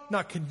love,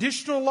 not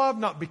conditional love,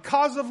 not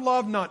because of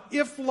love, not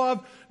if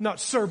love, not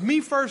serve me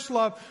first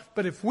love.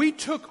 But if we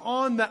took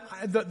on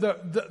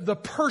the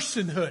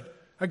personhood,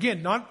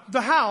 again, not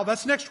the how,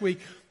 that's next week,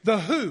 the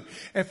who.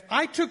 If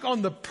I took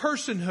on the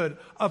personhood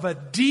of a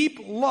deep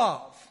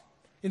love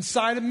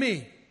inside of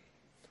me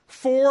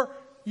for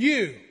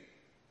you,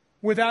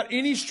 without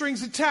any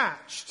strings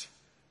attached,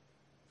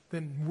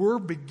 then we're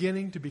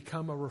beginning to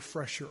become a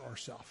refresher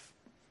ourselves.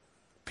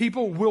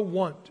 People will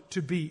want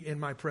to be in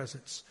my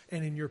presence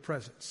and in your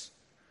presence.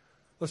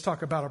 Let's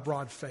talk about a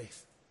broad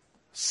faith.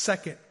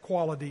 Second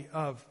quality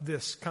of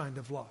this kind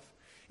of love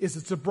is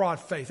it's a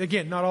broad faith.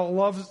 Again, not all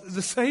love is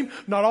the same.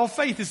 Not all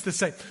faith is the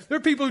same. There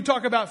are people who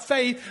talk about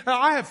faith.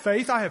 I have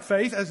faith,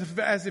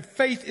 as if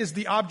faith is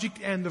the object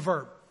and the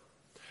verb.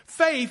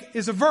 Faith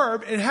is a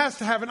verb and it has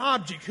to have an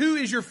object. Who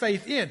is your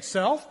faith in?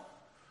 Self?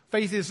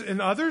 Faith is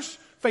in others?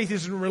 Faith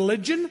is in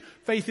religion?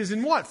 Faith is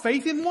in what?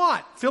 Faith in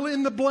what? Fill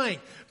in the blank.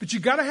 But you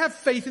got to have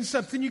faith in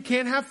something. You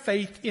can't have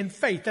faith in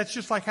faith. That's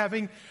just like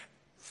having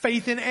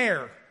faith in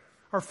air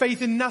or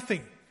faith in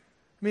nothing.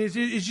 I mean,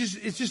 it's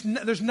just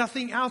there's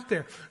nothing out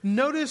there.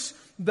 Notice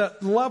the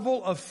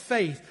level of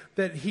faith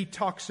that he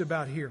talks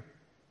about here.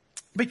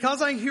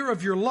 Because I hear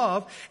of your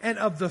love and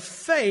of the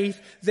faith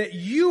that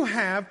you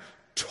have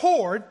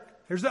toward,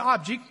 here's the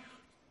object,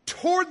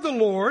 toward the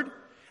Lord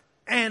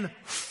and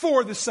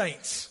for the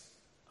saints.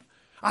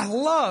 I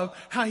love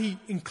how he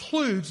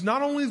includes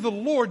not only the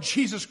Lord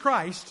Jesus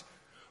Christ,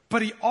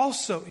 but he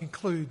also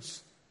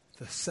includes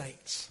the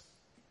saints.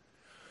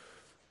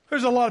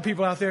 There's a lot of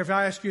people out there, if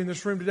I ask you in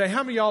this room today,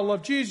 how many of y'all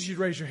love Jesus, you'd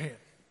raise your hand.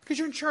 Because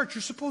you're in church,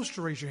 you're supposed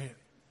to raise your hand.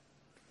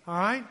 All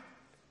right?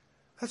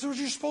 That's what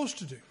you're supposed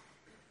to do.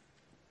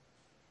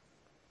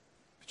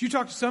 But you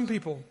talk to some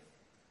people,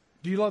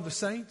 do you love the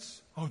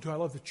saints? Oh, do I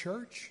love the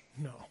church?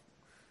 No.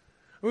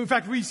 In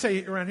fact, we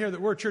say around here that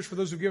we're a church for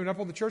those who've given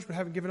up on the church but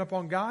haven't given up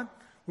on God.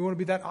 We want to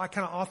be that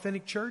kind of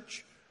authentic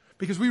church.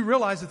 Because we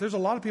realize that there's a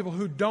lot of people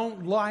who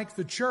don't like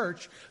the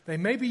church. They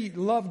maybe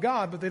love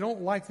God, but they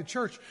don't like the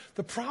church.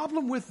 The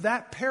problem with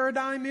that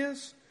paradigm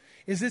is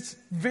it's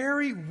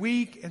very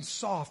weak and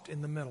soft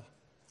in the middle.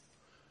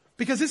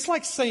 Because it's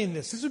like saying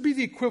this. This would be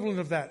the equivalent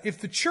of that.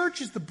 If the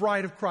church is the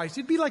bride of Christ,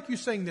 it'd be like you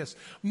saying this.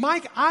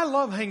 Mike, I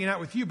love hanging out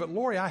with you, but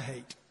Lori, I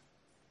hate.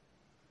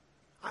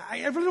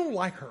 I really don't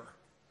like her.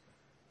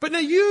 But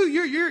now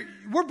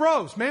we're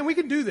bros, man. We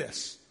can do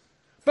this.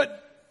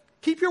 But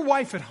keep your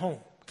wife at home.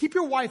 Keep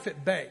your wife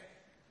at bay.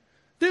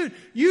 Dude,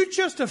 you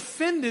just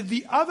offended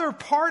the other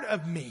part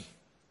of me.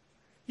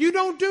 You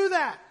don't do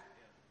that.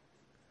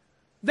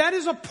 That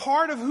is a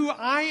part of who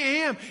I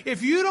am.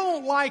 If you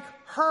don't like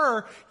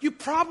her, you're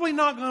probably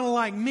not going to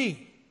like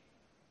me.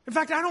 In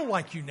fact, I don't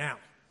like you now.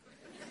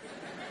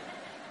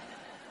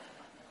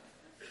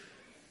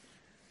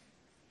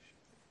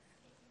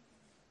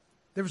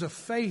 There was a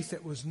faith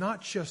that was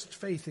not just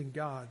faith in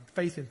God,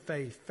 faith in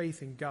faith,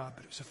 faith in God,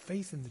 but it was a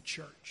faith in the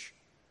church.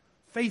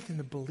 Faith in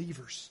the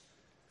believers.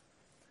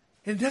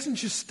 And it doesn't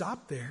just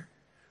stop there.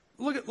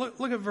 Look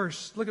at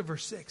verse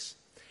 6.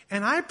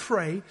 And I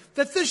pray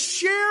that the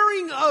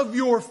sharing of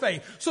your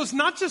faith. So it's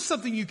not just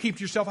something you keep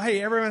to yourself.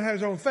 Hey, everyone has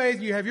their own faith.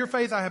 You have your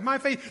faith. I have my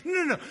faith.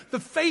 No. The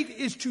faith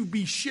is to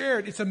be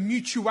shared. It's a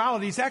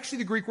mutuality. It's actually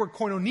the Greek word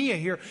koinonia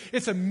here.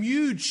 It's a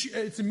mutual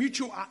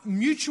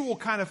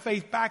kind of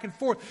faith back and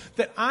forth.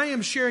 That I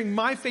am sharing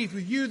my faith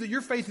with you. That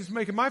your faith is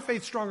making my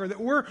faith stronger. That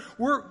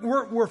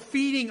we're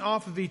feeding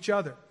off of each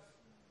other.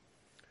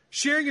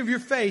 Sharing of your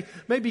faith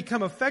may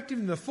become effective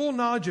in the full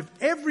knowledge of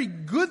every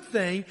good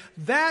thing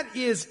that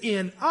is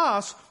in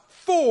us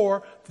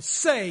for the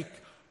sake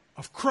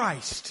of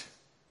Christ.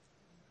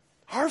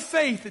 Our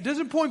faith that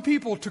doesn't point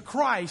people to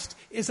Christ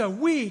is a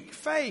weak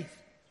faith.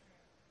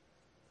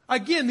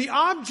 Again, the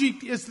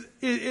object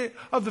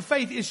of the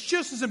faith is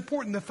just as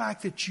important, the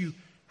fact that you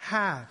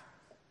have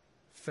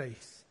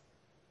faith.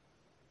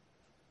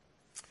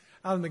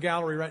 Out in the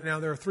gallery right now,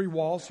 there are 3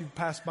 walls. You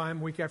pass by them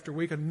week after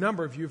week. A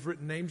number of you have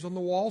written names on the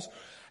walls.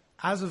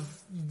 As of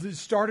the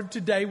start of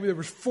today, there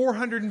was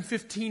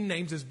 415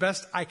 names, as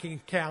best I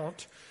can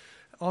count,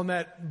 on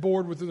that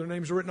board with their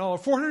names written all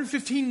over.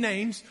 415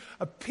 names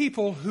of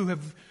people who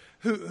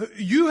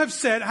you have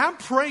said, I'm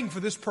praying for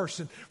this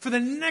person. For the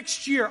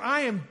next year, I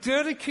am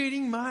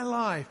dedicating my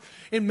life.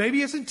 And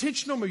maybe it's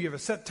intentional. Maybe you have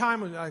a set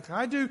time, like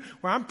I do,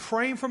 where I'm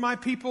praying for my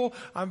people.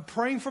 I'm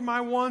praying for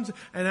my ones.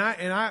 And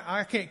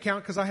I can't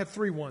count because I have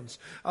 3 ones.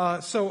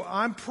 So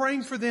I'm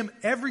praying for them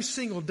every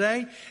single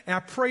day. And I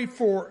prayed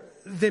for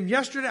them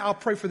yesterday. I'll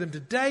pray for them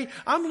today.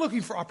 I'm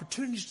looking for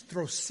opportunities to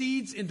throw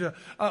seeds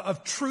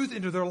of truth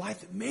into their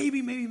life that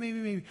maybe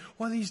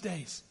one of these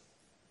days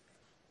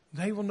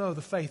they will know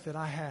the faith that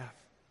I have.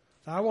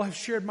 That I will have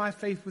shared my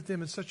faith with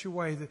them in such a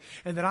way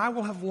that I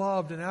will have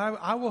loved, and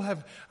I will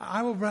have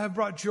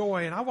brought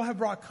joy, and I will have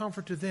brought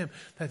comfort to them.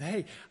 That,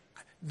 hey,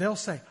 they'll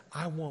say,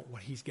 I want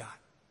what he's got.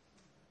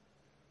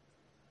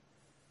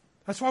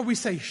 That's why we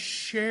say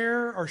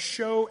share or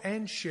show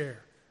and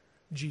share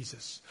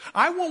Jesus.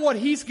 I want what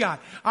he's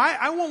got.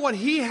 I want what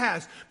he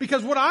has.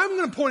 Because what I'm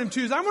going to point him to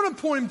is I'm going to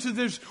point him to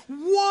there's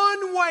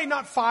one way,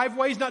 not 5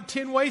 ways, not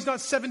 10 ways, not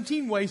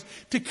 17 ways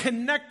to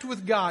connect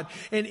with God.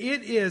 And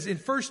it is in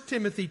 1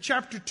 Timothy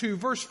chapter 2,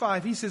 verse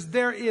 5. He says,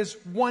 there is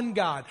one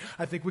God.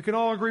 I think we can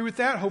all agree with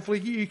that.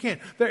 Hopefully you can.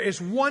 There is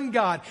one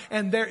God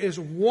and there is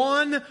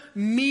one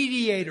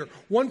mediator.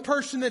 One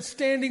person that's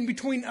standing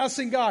between us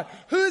and God.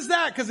 Who is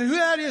that? Because who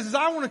that is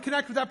I want to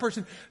connect with that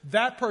person.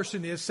 That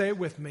person is, say it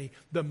with me,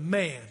 the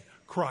man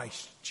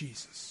Christ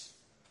Jesus.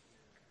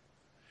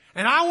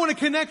 And I want to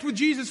connect with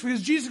Jesus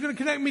because Jesus is going to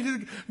connect me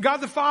to God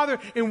the Father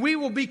and we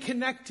will be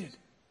connected.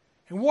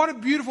 And what a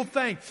beautiful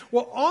thing.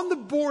 Well, on the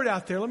board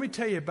out there, let me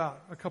tell you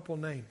about a couple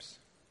of names.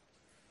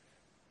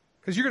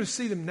 Because you're going to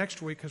see them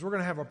next week because we're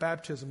going to have our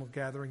baptismal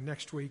gathering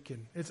next week.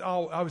 And I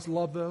always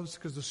love those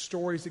because the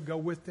stories that go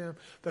with them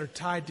that are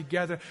tied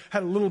together.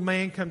 Had a little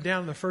man come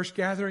down in the first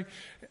gathering.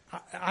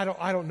 I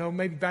don't know,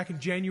 maybe back in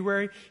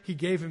January, he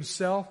gave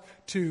himself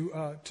to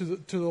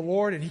the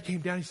Lord, and he came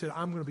down and he said,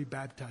 I'm going to be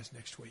baptized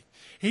next week.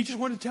 And he just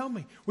wanted to tell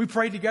me. We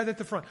prayed together at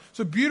the front.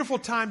 So beautiful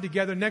time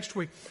together next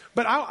week.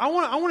 But I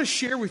want to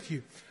share with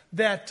you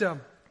that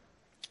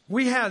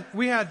we had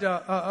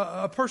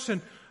a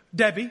person,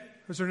 Debbie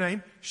was her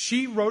name.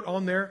 She wrote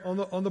on there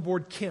on the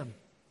board Kim.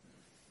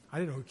 I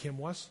didn't know who Kim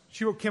was.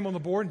 She wrote Kim on the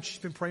board, and she's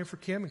been praying for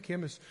Kim, and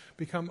Kim has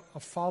become a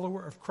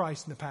follower of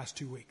Christ in the past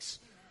 2 weeks.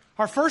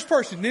 Our first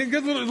person,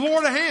 give the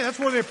Lord a hand. That's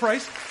worthy of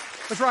praise.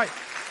 That's right.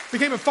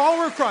 Became a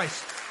follower of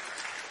Christ.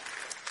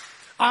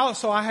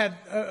 I had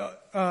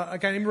a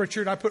guy named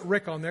Richard. I put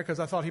Rick on there because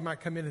I thought he might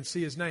come in and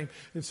see his name.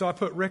 And so I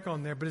put Rick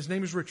on there. But his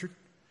name is Richard.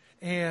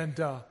 And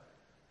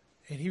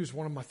he was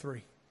one of my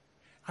 3.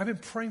 I've been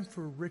praying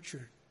for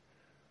Richard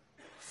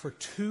for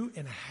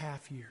 2.5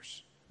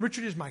 years.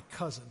 Richard is my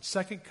cousin,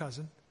 second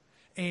cousin.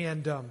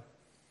 And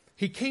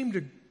he came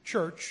to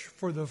church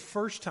for the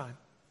first time,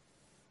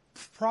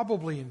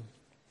 probably in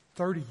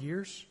 30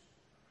 years,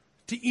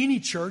 to any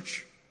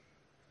church.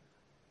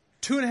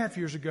 2.5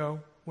 years ago,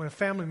 when a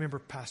family member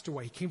passed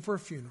away, he came for a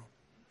funeral.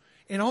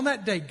 And on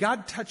that day,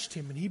 God touched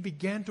him and he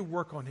began to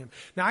work on him.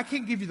 Now, I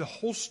can't give you the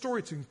whole story.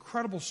 It's an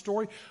incredible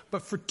story.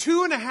 But for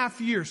 2.5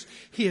 years,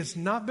 he has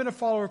not been a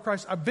follower of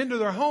Christ. I've been to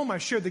their home. I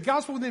shared the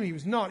gospel with him. He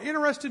was not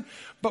interested.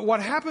 But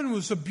what happened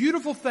was a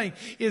beautiful thing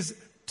is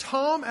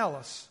Tom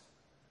Ellis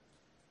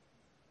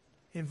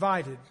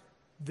invited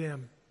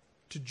them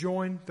to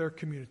join their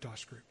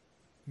Communitas group.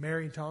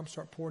 Mary and Tom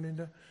start pouring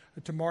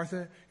into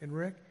Martha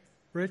and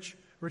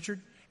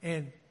Richard,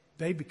 and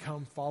they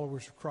become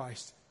followers of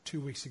Christ 2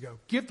 weeks ago.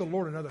 Give the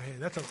Lord another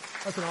hand. That's an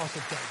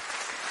awesome thing.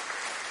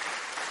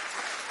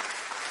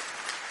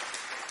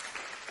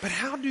 But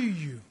how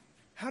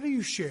do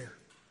you share?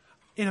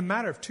 In a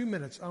matter of 2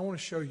 minutes, I want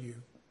to show you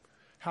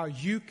how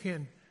you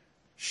can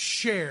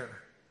share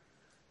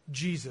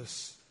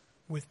Jesus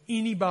with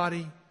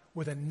anybody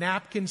with a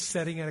napkin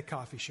sitting at a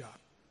coffee shop.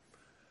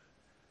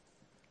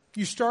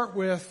 You start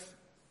with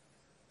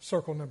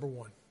circle number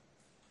 1.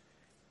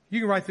 You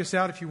can write this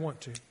out if you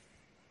want to.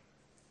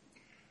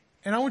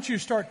 And I want you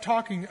to start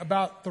talking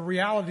about the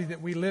reality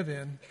that we live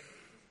in.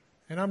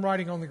 And I'm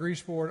writing on the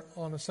grease board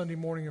on a Sunday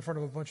morning in front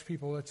of a bunch of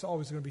people. It's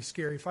always going to be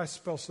scary. If I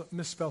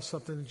misspell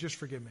something, just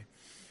forgive me.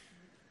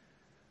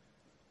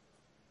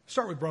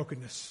 Start with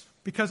brokenness.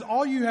 Because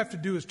all you have to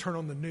do is turn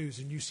on the news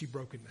and you see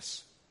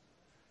brokenness.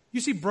 You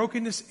see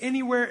brokenness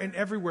anywhere and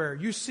everywhere.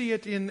 You see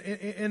it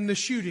in the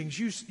shootings.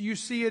 You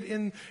see it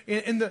in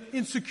the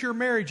insecure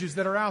marriages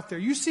that are out there.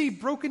 You see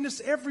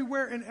brokenness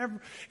everywhere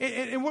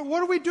and what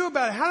do we do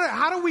about it?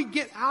 How do we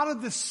get out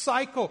of this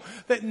cycle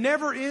that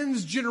never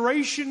ends?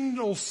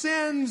 Generational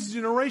sins,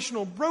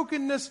 generational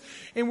brokenness,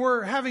 and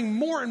we're having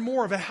more and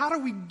more of it. How do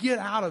we get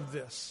out of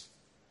this?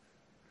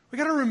 We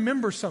got to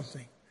remember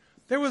something.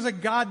 There was a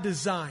God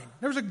design.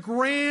 There was a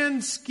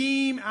grand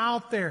scheme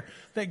out there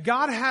that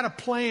God had a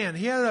plan.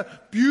 He had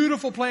a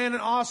beautiful plan, an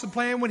awesome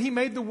plan. When He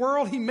made the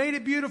world, He made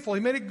it beautiful. He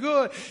made it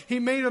good. He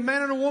made a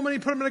man and a woman. He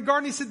put them in a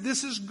garden. He said,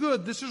 this is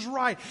good. This is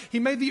right. He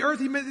made the earth.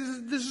 He made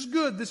this is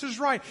good. This is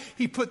right.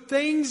 He put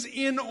things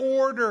in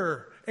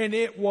order and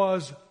it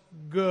was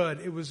good.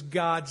 It was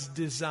God's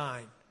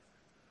design.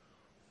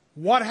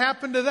 What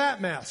happened to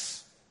that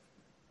mess?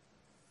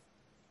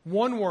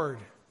 One word: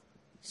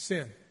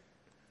 sin.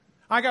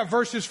 I got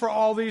verses for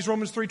all these.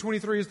 Romans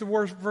 3:23 is the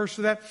worst verse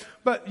for that.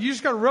 But you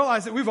just got to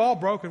realize that we've all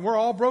broken. We're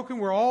all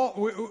broken.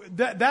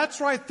 That's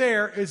right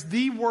there is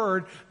the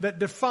word that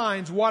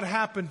defines what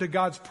happened to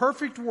God's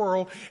perfect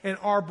world and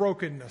our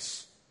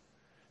brokenness.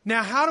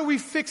 Now, how do we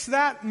fix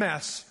that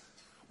mess?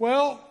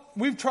 Well,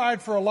 we've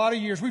tried for a lot of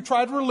years. We've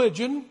tried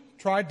religion.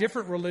 Try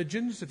different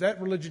religions. If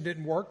that religion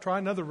didn't work, try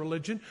another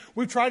religion.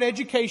 We've tried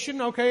education.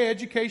 Okay.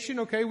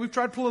 We've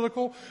tried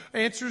political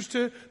answers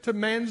to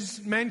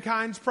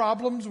mankind's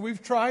problems.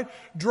 We've tried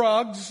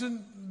drugs,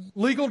 and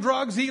legal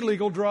drugs,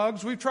 illegal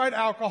drugs. We've tried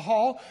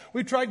alcohol.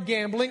 We've tried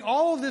gambling.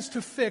 All of this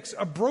to fix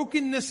a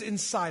brokenness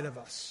inside of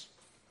us.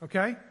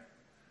 Okay?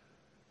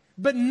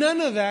 But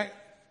none of that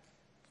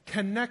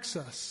connects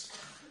us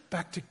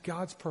back to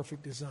God's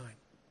perfect design.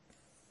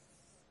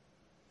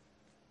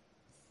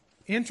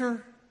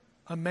 Enter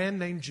a man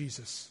named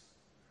Jesus.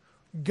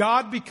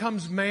 God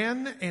becomes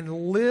man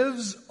and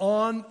lives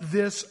on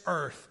this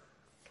earth.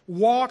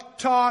 Walked,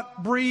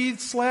 taught, breathed,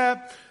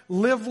 slept,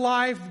 lived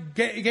life,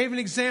 gave an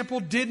example,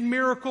 did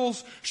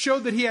miracles,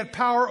 showed that He had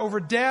power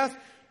over death,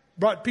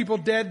 brought people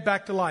dead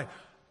back to life.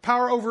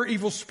 Power over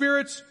evil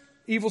spirits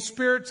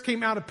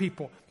came out of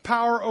people.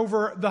 Power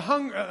over the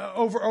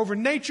over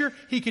nature.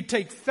 He could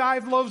take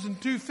 5 loaves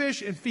and 2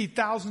 fish and feed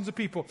thousands of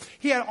people.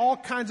 He had all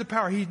kinds of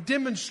power. He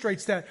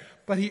demonstrates that.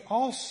 But He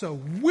also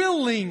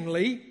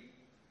willingly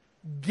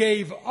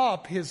gave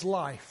up His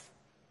life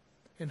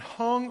and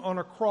hung on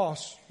a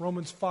cross.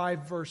 Romans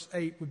 5 verse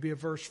 8 would be a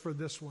verse for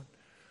this one.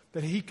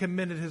 That He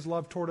commended His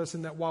love toward us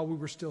and that while we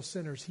were still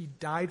sinners, He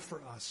died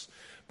for us.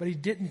 But He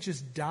didn't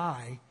just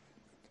die.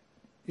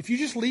 If you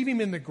just leave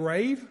Him in the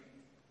grave,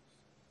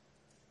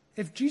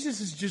 if Jesus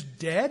is just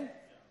dead,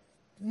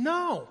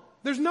 no,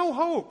 there's no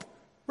hope.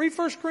 Read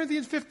 1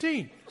 Corinthians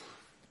 15.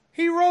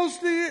 He rose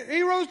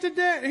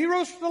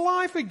to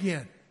life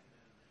again.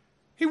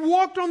 He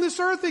walked on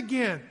this earth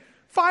again.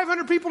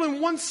 500 people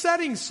in one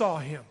setting saw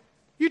Him.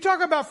 You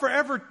talk about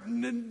forever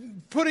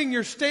putting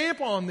your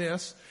stamp on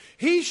this.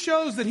 He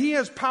shows that He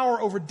has power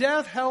over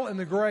death, hell, and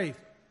the grave.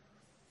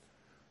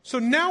 So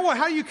now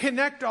how do you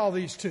connect all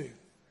these two?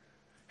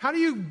 How do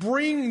you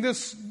bring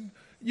this?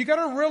 You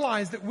got to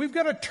realize that we've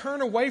got to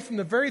turn away from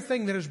the very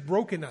thing that has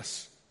broken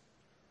us.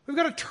 We've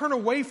got to turn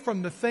away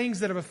from the things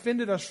that have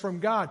offended us from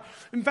God.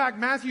 In fact,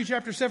 Matthew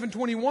chapter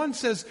 7:21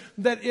 says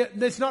that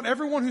it's not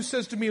everyone who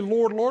says to me,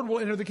 Lord, Lord, will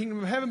enter the kingdom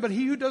of heaven, but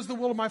he who does the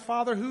will of my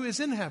Father who is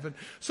in heaven.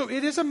 So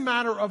it is a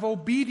matter of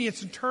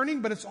obedience and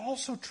turning, but it's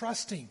also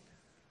trusting.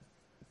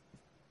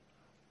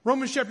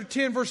 Romans chapter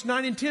 10, verse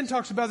 9 and 10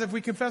 talks about that if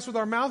we confess with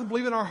our mouth and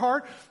believe in our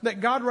heart that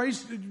God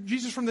raised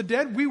Jesus from the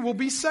dead, we will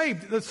be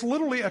saved. That's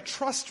literally a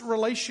trust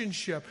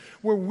relationship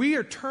where we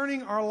are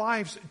turning our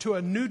lives to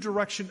a new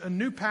direction, a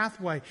new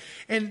pathway.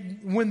 And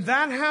when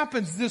that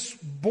happens, this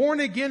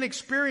born-again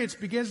experience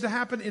begins to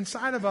happen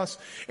inside of us.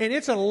 And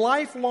it's a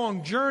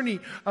lifelong journey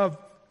of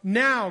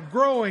now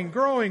growing,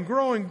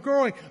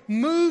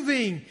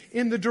 moving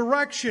in the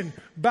direction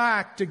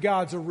back to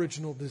God's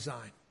original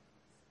design.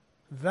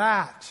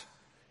 That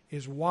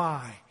is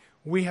why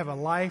we have a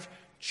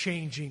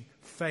life-changing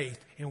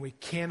faith, and we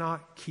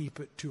cannot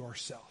keep it to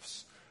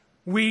ourselves.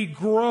 We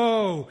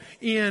grow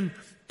in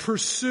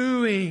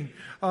pursuing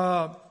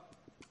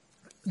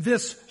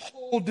this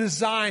whole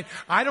design.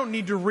 I don't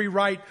need to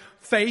rewrite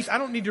faith. I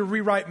don't need to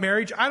rewrite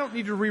marriage. I don't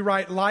need to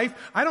rewrite life.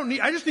 I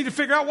just need to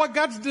figure out what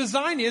God's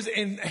design is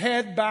and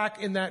head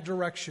back in that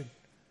direction.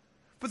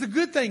 But the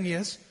good thing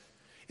is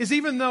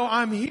even though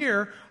I'm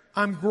here,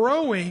 I'm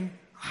growing,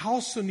 I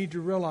also need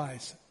to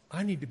realize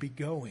I need to be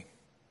going.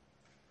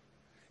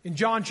 In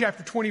John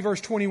chapter 20,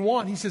 verse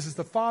 21, he says, as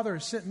the Father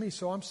has sent me,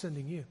 so I'm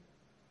sending you.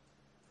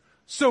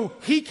 So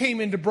he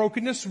came into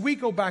brokenness, we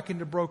go back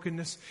into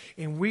brokenness,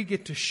 and we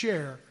get to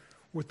share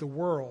with the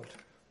world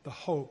the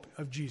hope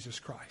of Jesus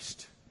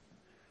Christ.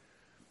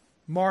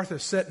 Martha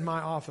sat in my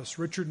office.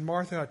 Richard and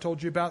Martha, I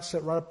told you about,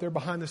 sat right up there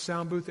behind the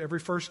sound booth every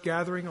first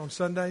gathering on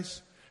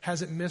Sundays.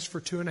 Hasn't missed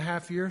for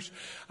 2.5 years.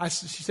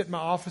 She sat in my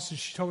office and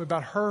she told me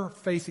about her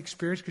faith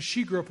experience because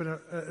she grew up in a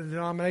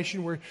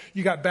denomination where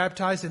you got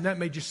baptized and that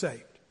made you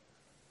saved.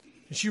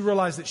 And she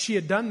realized that she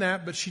had done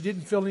that, but she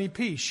didn't feel any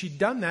peace. She'd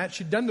done that.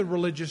 She'd done the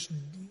religious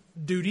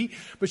duty,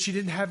 but she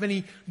didn't have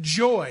any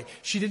joy.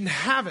 She didn't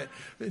have it.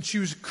 And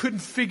she couldn't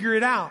figure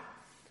it out.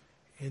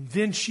 And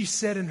then she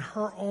said in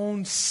her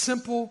own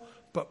simple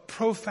but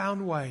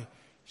profound way,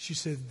 she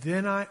said,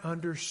 then I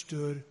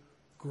understood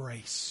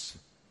grace.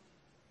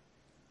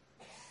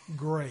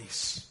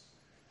 Grace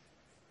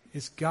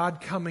is God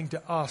coming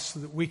to us so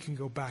that we can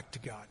go back to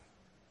God.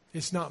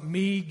 It's not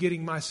me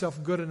getting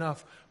myself good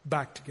enough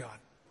back to God.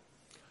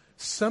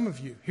 Some of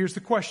you, here's the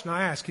question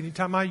I ask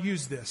anytime I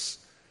use this.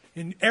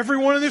 In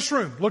everyone in this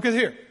room, look at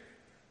here.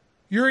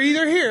 You're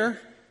either here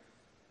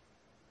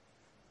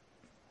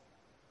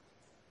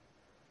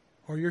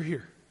or you're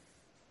here.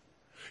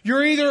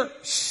 You're either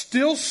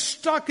still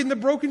stuck in the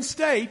broken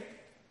state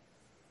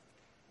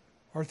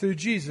or through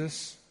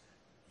Jesus,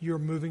 you're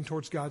moving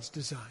towards God's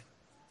design.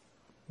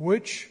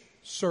 Which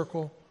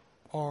circle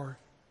are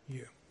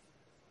you?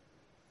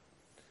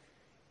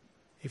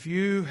 If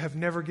you have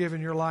never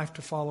given your life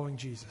to following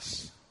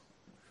Jesus,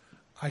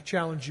 I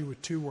challenge you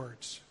with 2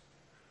 words.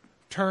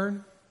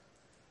 Turn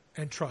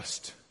and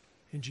trust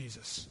in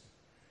Jesus.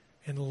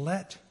 And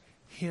let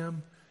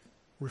Him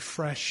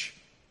refresh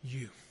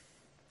you.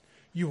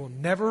 You will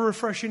never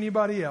refresh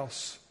anybody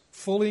else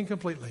fully and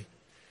completely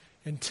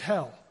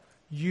until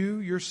you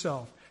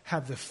yourself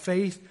have the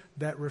faith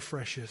that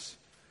refreshes.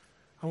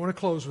 I want to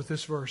close with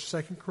this verse,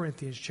 2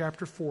 Corinthians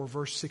chapter 4,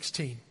 verse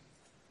 16.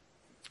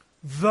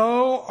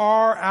 Though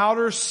our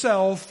outer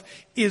self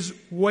is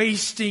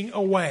wasting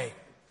away.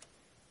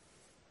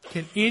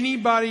 Can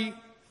anybody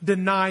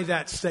deny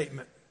that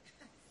statement?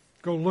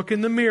 Go look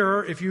in the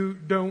mirror if you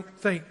don't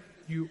think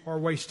you are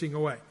wasting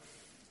away.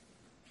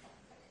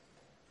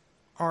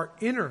 Our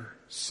inner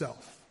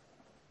self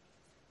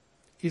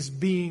is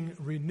being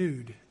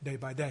renewed day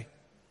by day.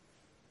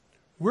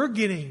 We're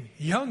getting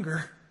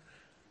younger,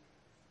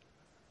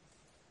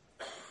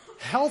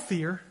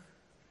 healthier,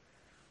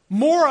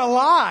 more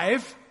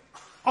alive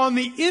on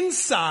the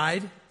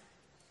inside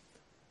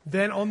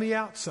than on the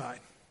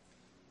outside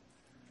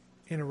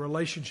in a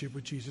relationship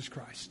with Jesus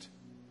Christ.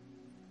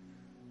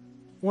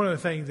 One of the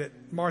things that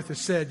Martha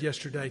said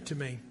yesterday to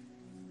me,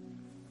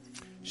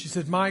 she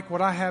said, Mike,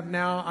 what I have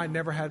now, I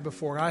never had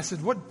before. I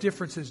said, what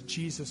difference has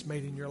Jesus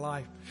made in your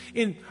life?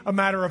 In a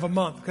matter of a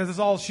month, because that's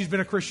all she's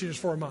been a Christian is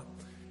for a month.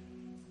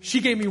 She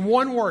gave me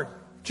one word.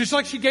 Just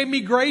like she gave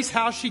me grace,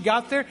 how she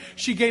got there,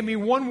 she gave me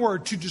one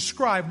word to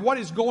describe what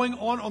is going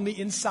on the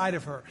inside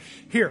of her.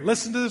 Here,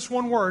 listen to this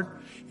one word.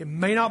 It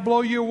may not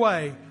blow you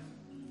away,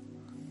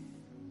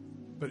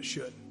 but it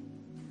should.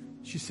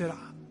 She said,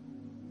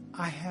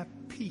 I have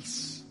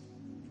peace.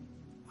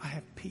 I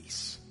have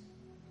peace.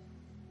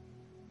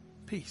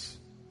 Peace.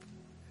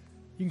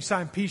 You can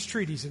sign peace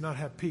treaties and not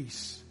have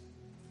peace.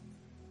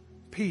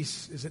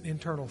 Peace is an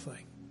internal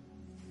thing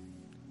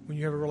when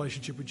you have a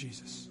relationship with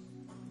Jesus.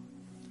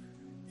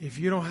 If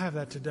you don't have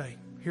that today,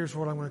 here's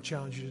what I'm going to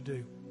challenge you to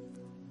do.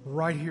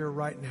 Right here,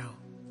 right now,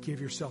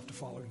 give yourself to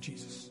following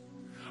Jesus.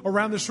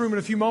 Around this room in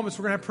a few moments,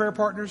 we're going to have prayer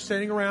partners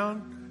standing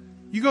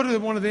around. You go to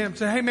one of them and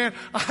say, hey man,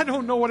 I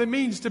don't know what it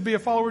means to be a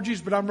follower of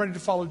Jesus, but I'm ready to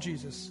follow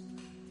Jesus.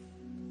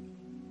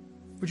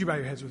 Would you bow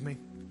your heads with me?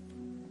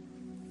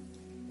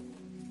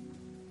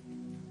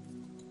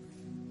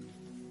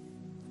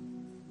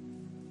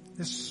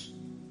 this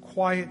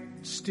quiet,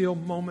 still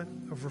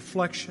moment of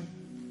reflection,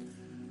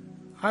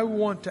 I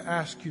want to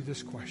ask you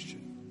this question.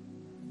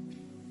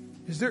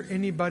 Is there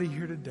anybody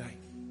here today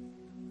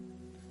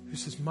who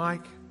says,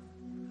 Mike,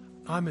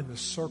 I'm in the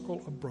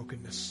circle of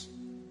brokenness.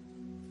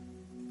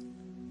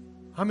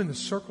 I'm in the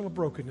circle of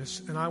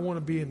brokenness, and I want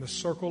to be in the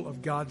circle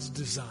of God's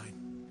design.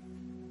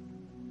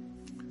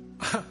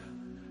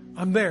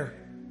 I'm there,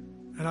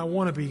 and I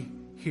want to be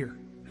here.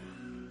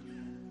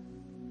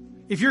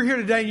 If you're here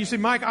today and you say,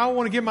 Mike, I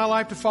want to give my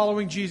life to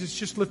following Jesus,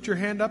 just lift your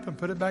hand up and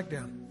put it back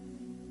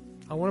down.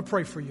 I want to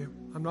pray for you.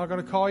 I'm not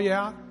going to call you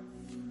out.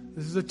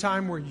 This is a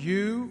time where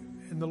you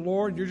and the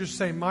Lord, you're just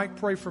saying, Mike,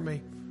 pray for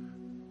me.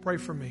 Pray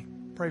for me.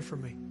 Pray for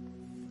me.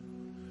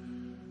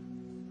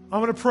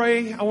 I'm going to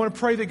pray. I want to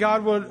pray that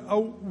God would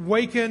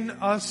awaken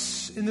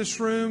us in this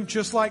room,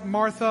 just like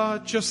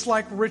Martha, just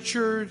like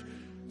Richard,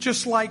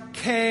 just like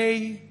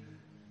Kay.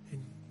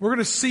 And we're going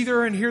to see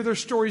their and hear their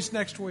stories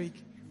next week.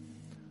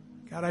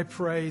 God, I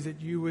pray that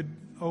you would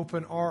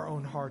open our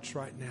own hearts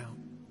right now.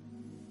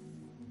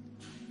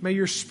 May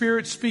your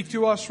Spirit speak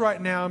to us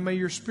right now, and may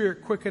your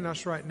Spirit quicken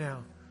us right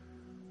now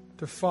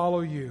to follow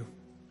you,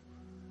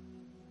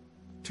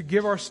 to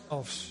give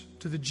ourselves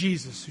to the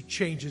Jesus who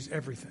changes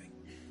everything.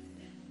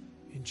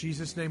 In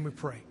Jesus' name we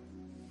pray.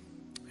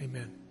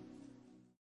 Amen.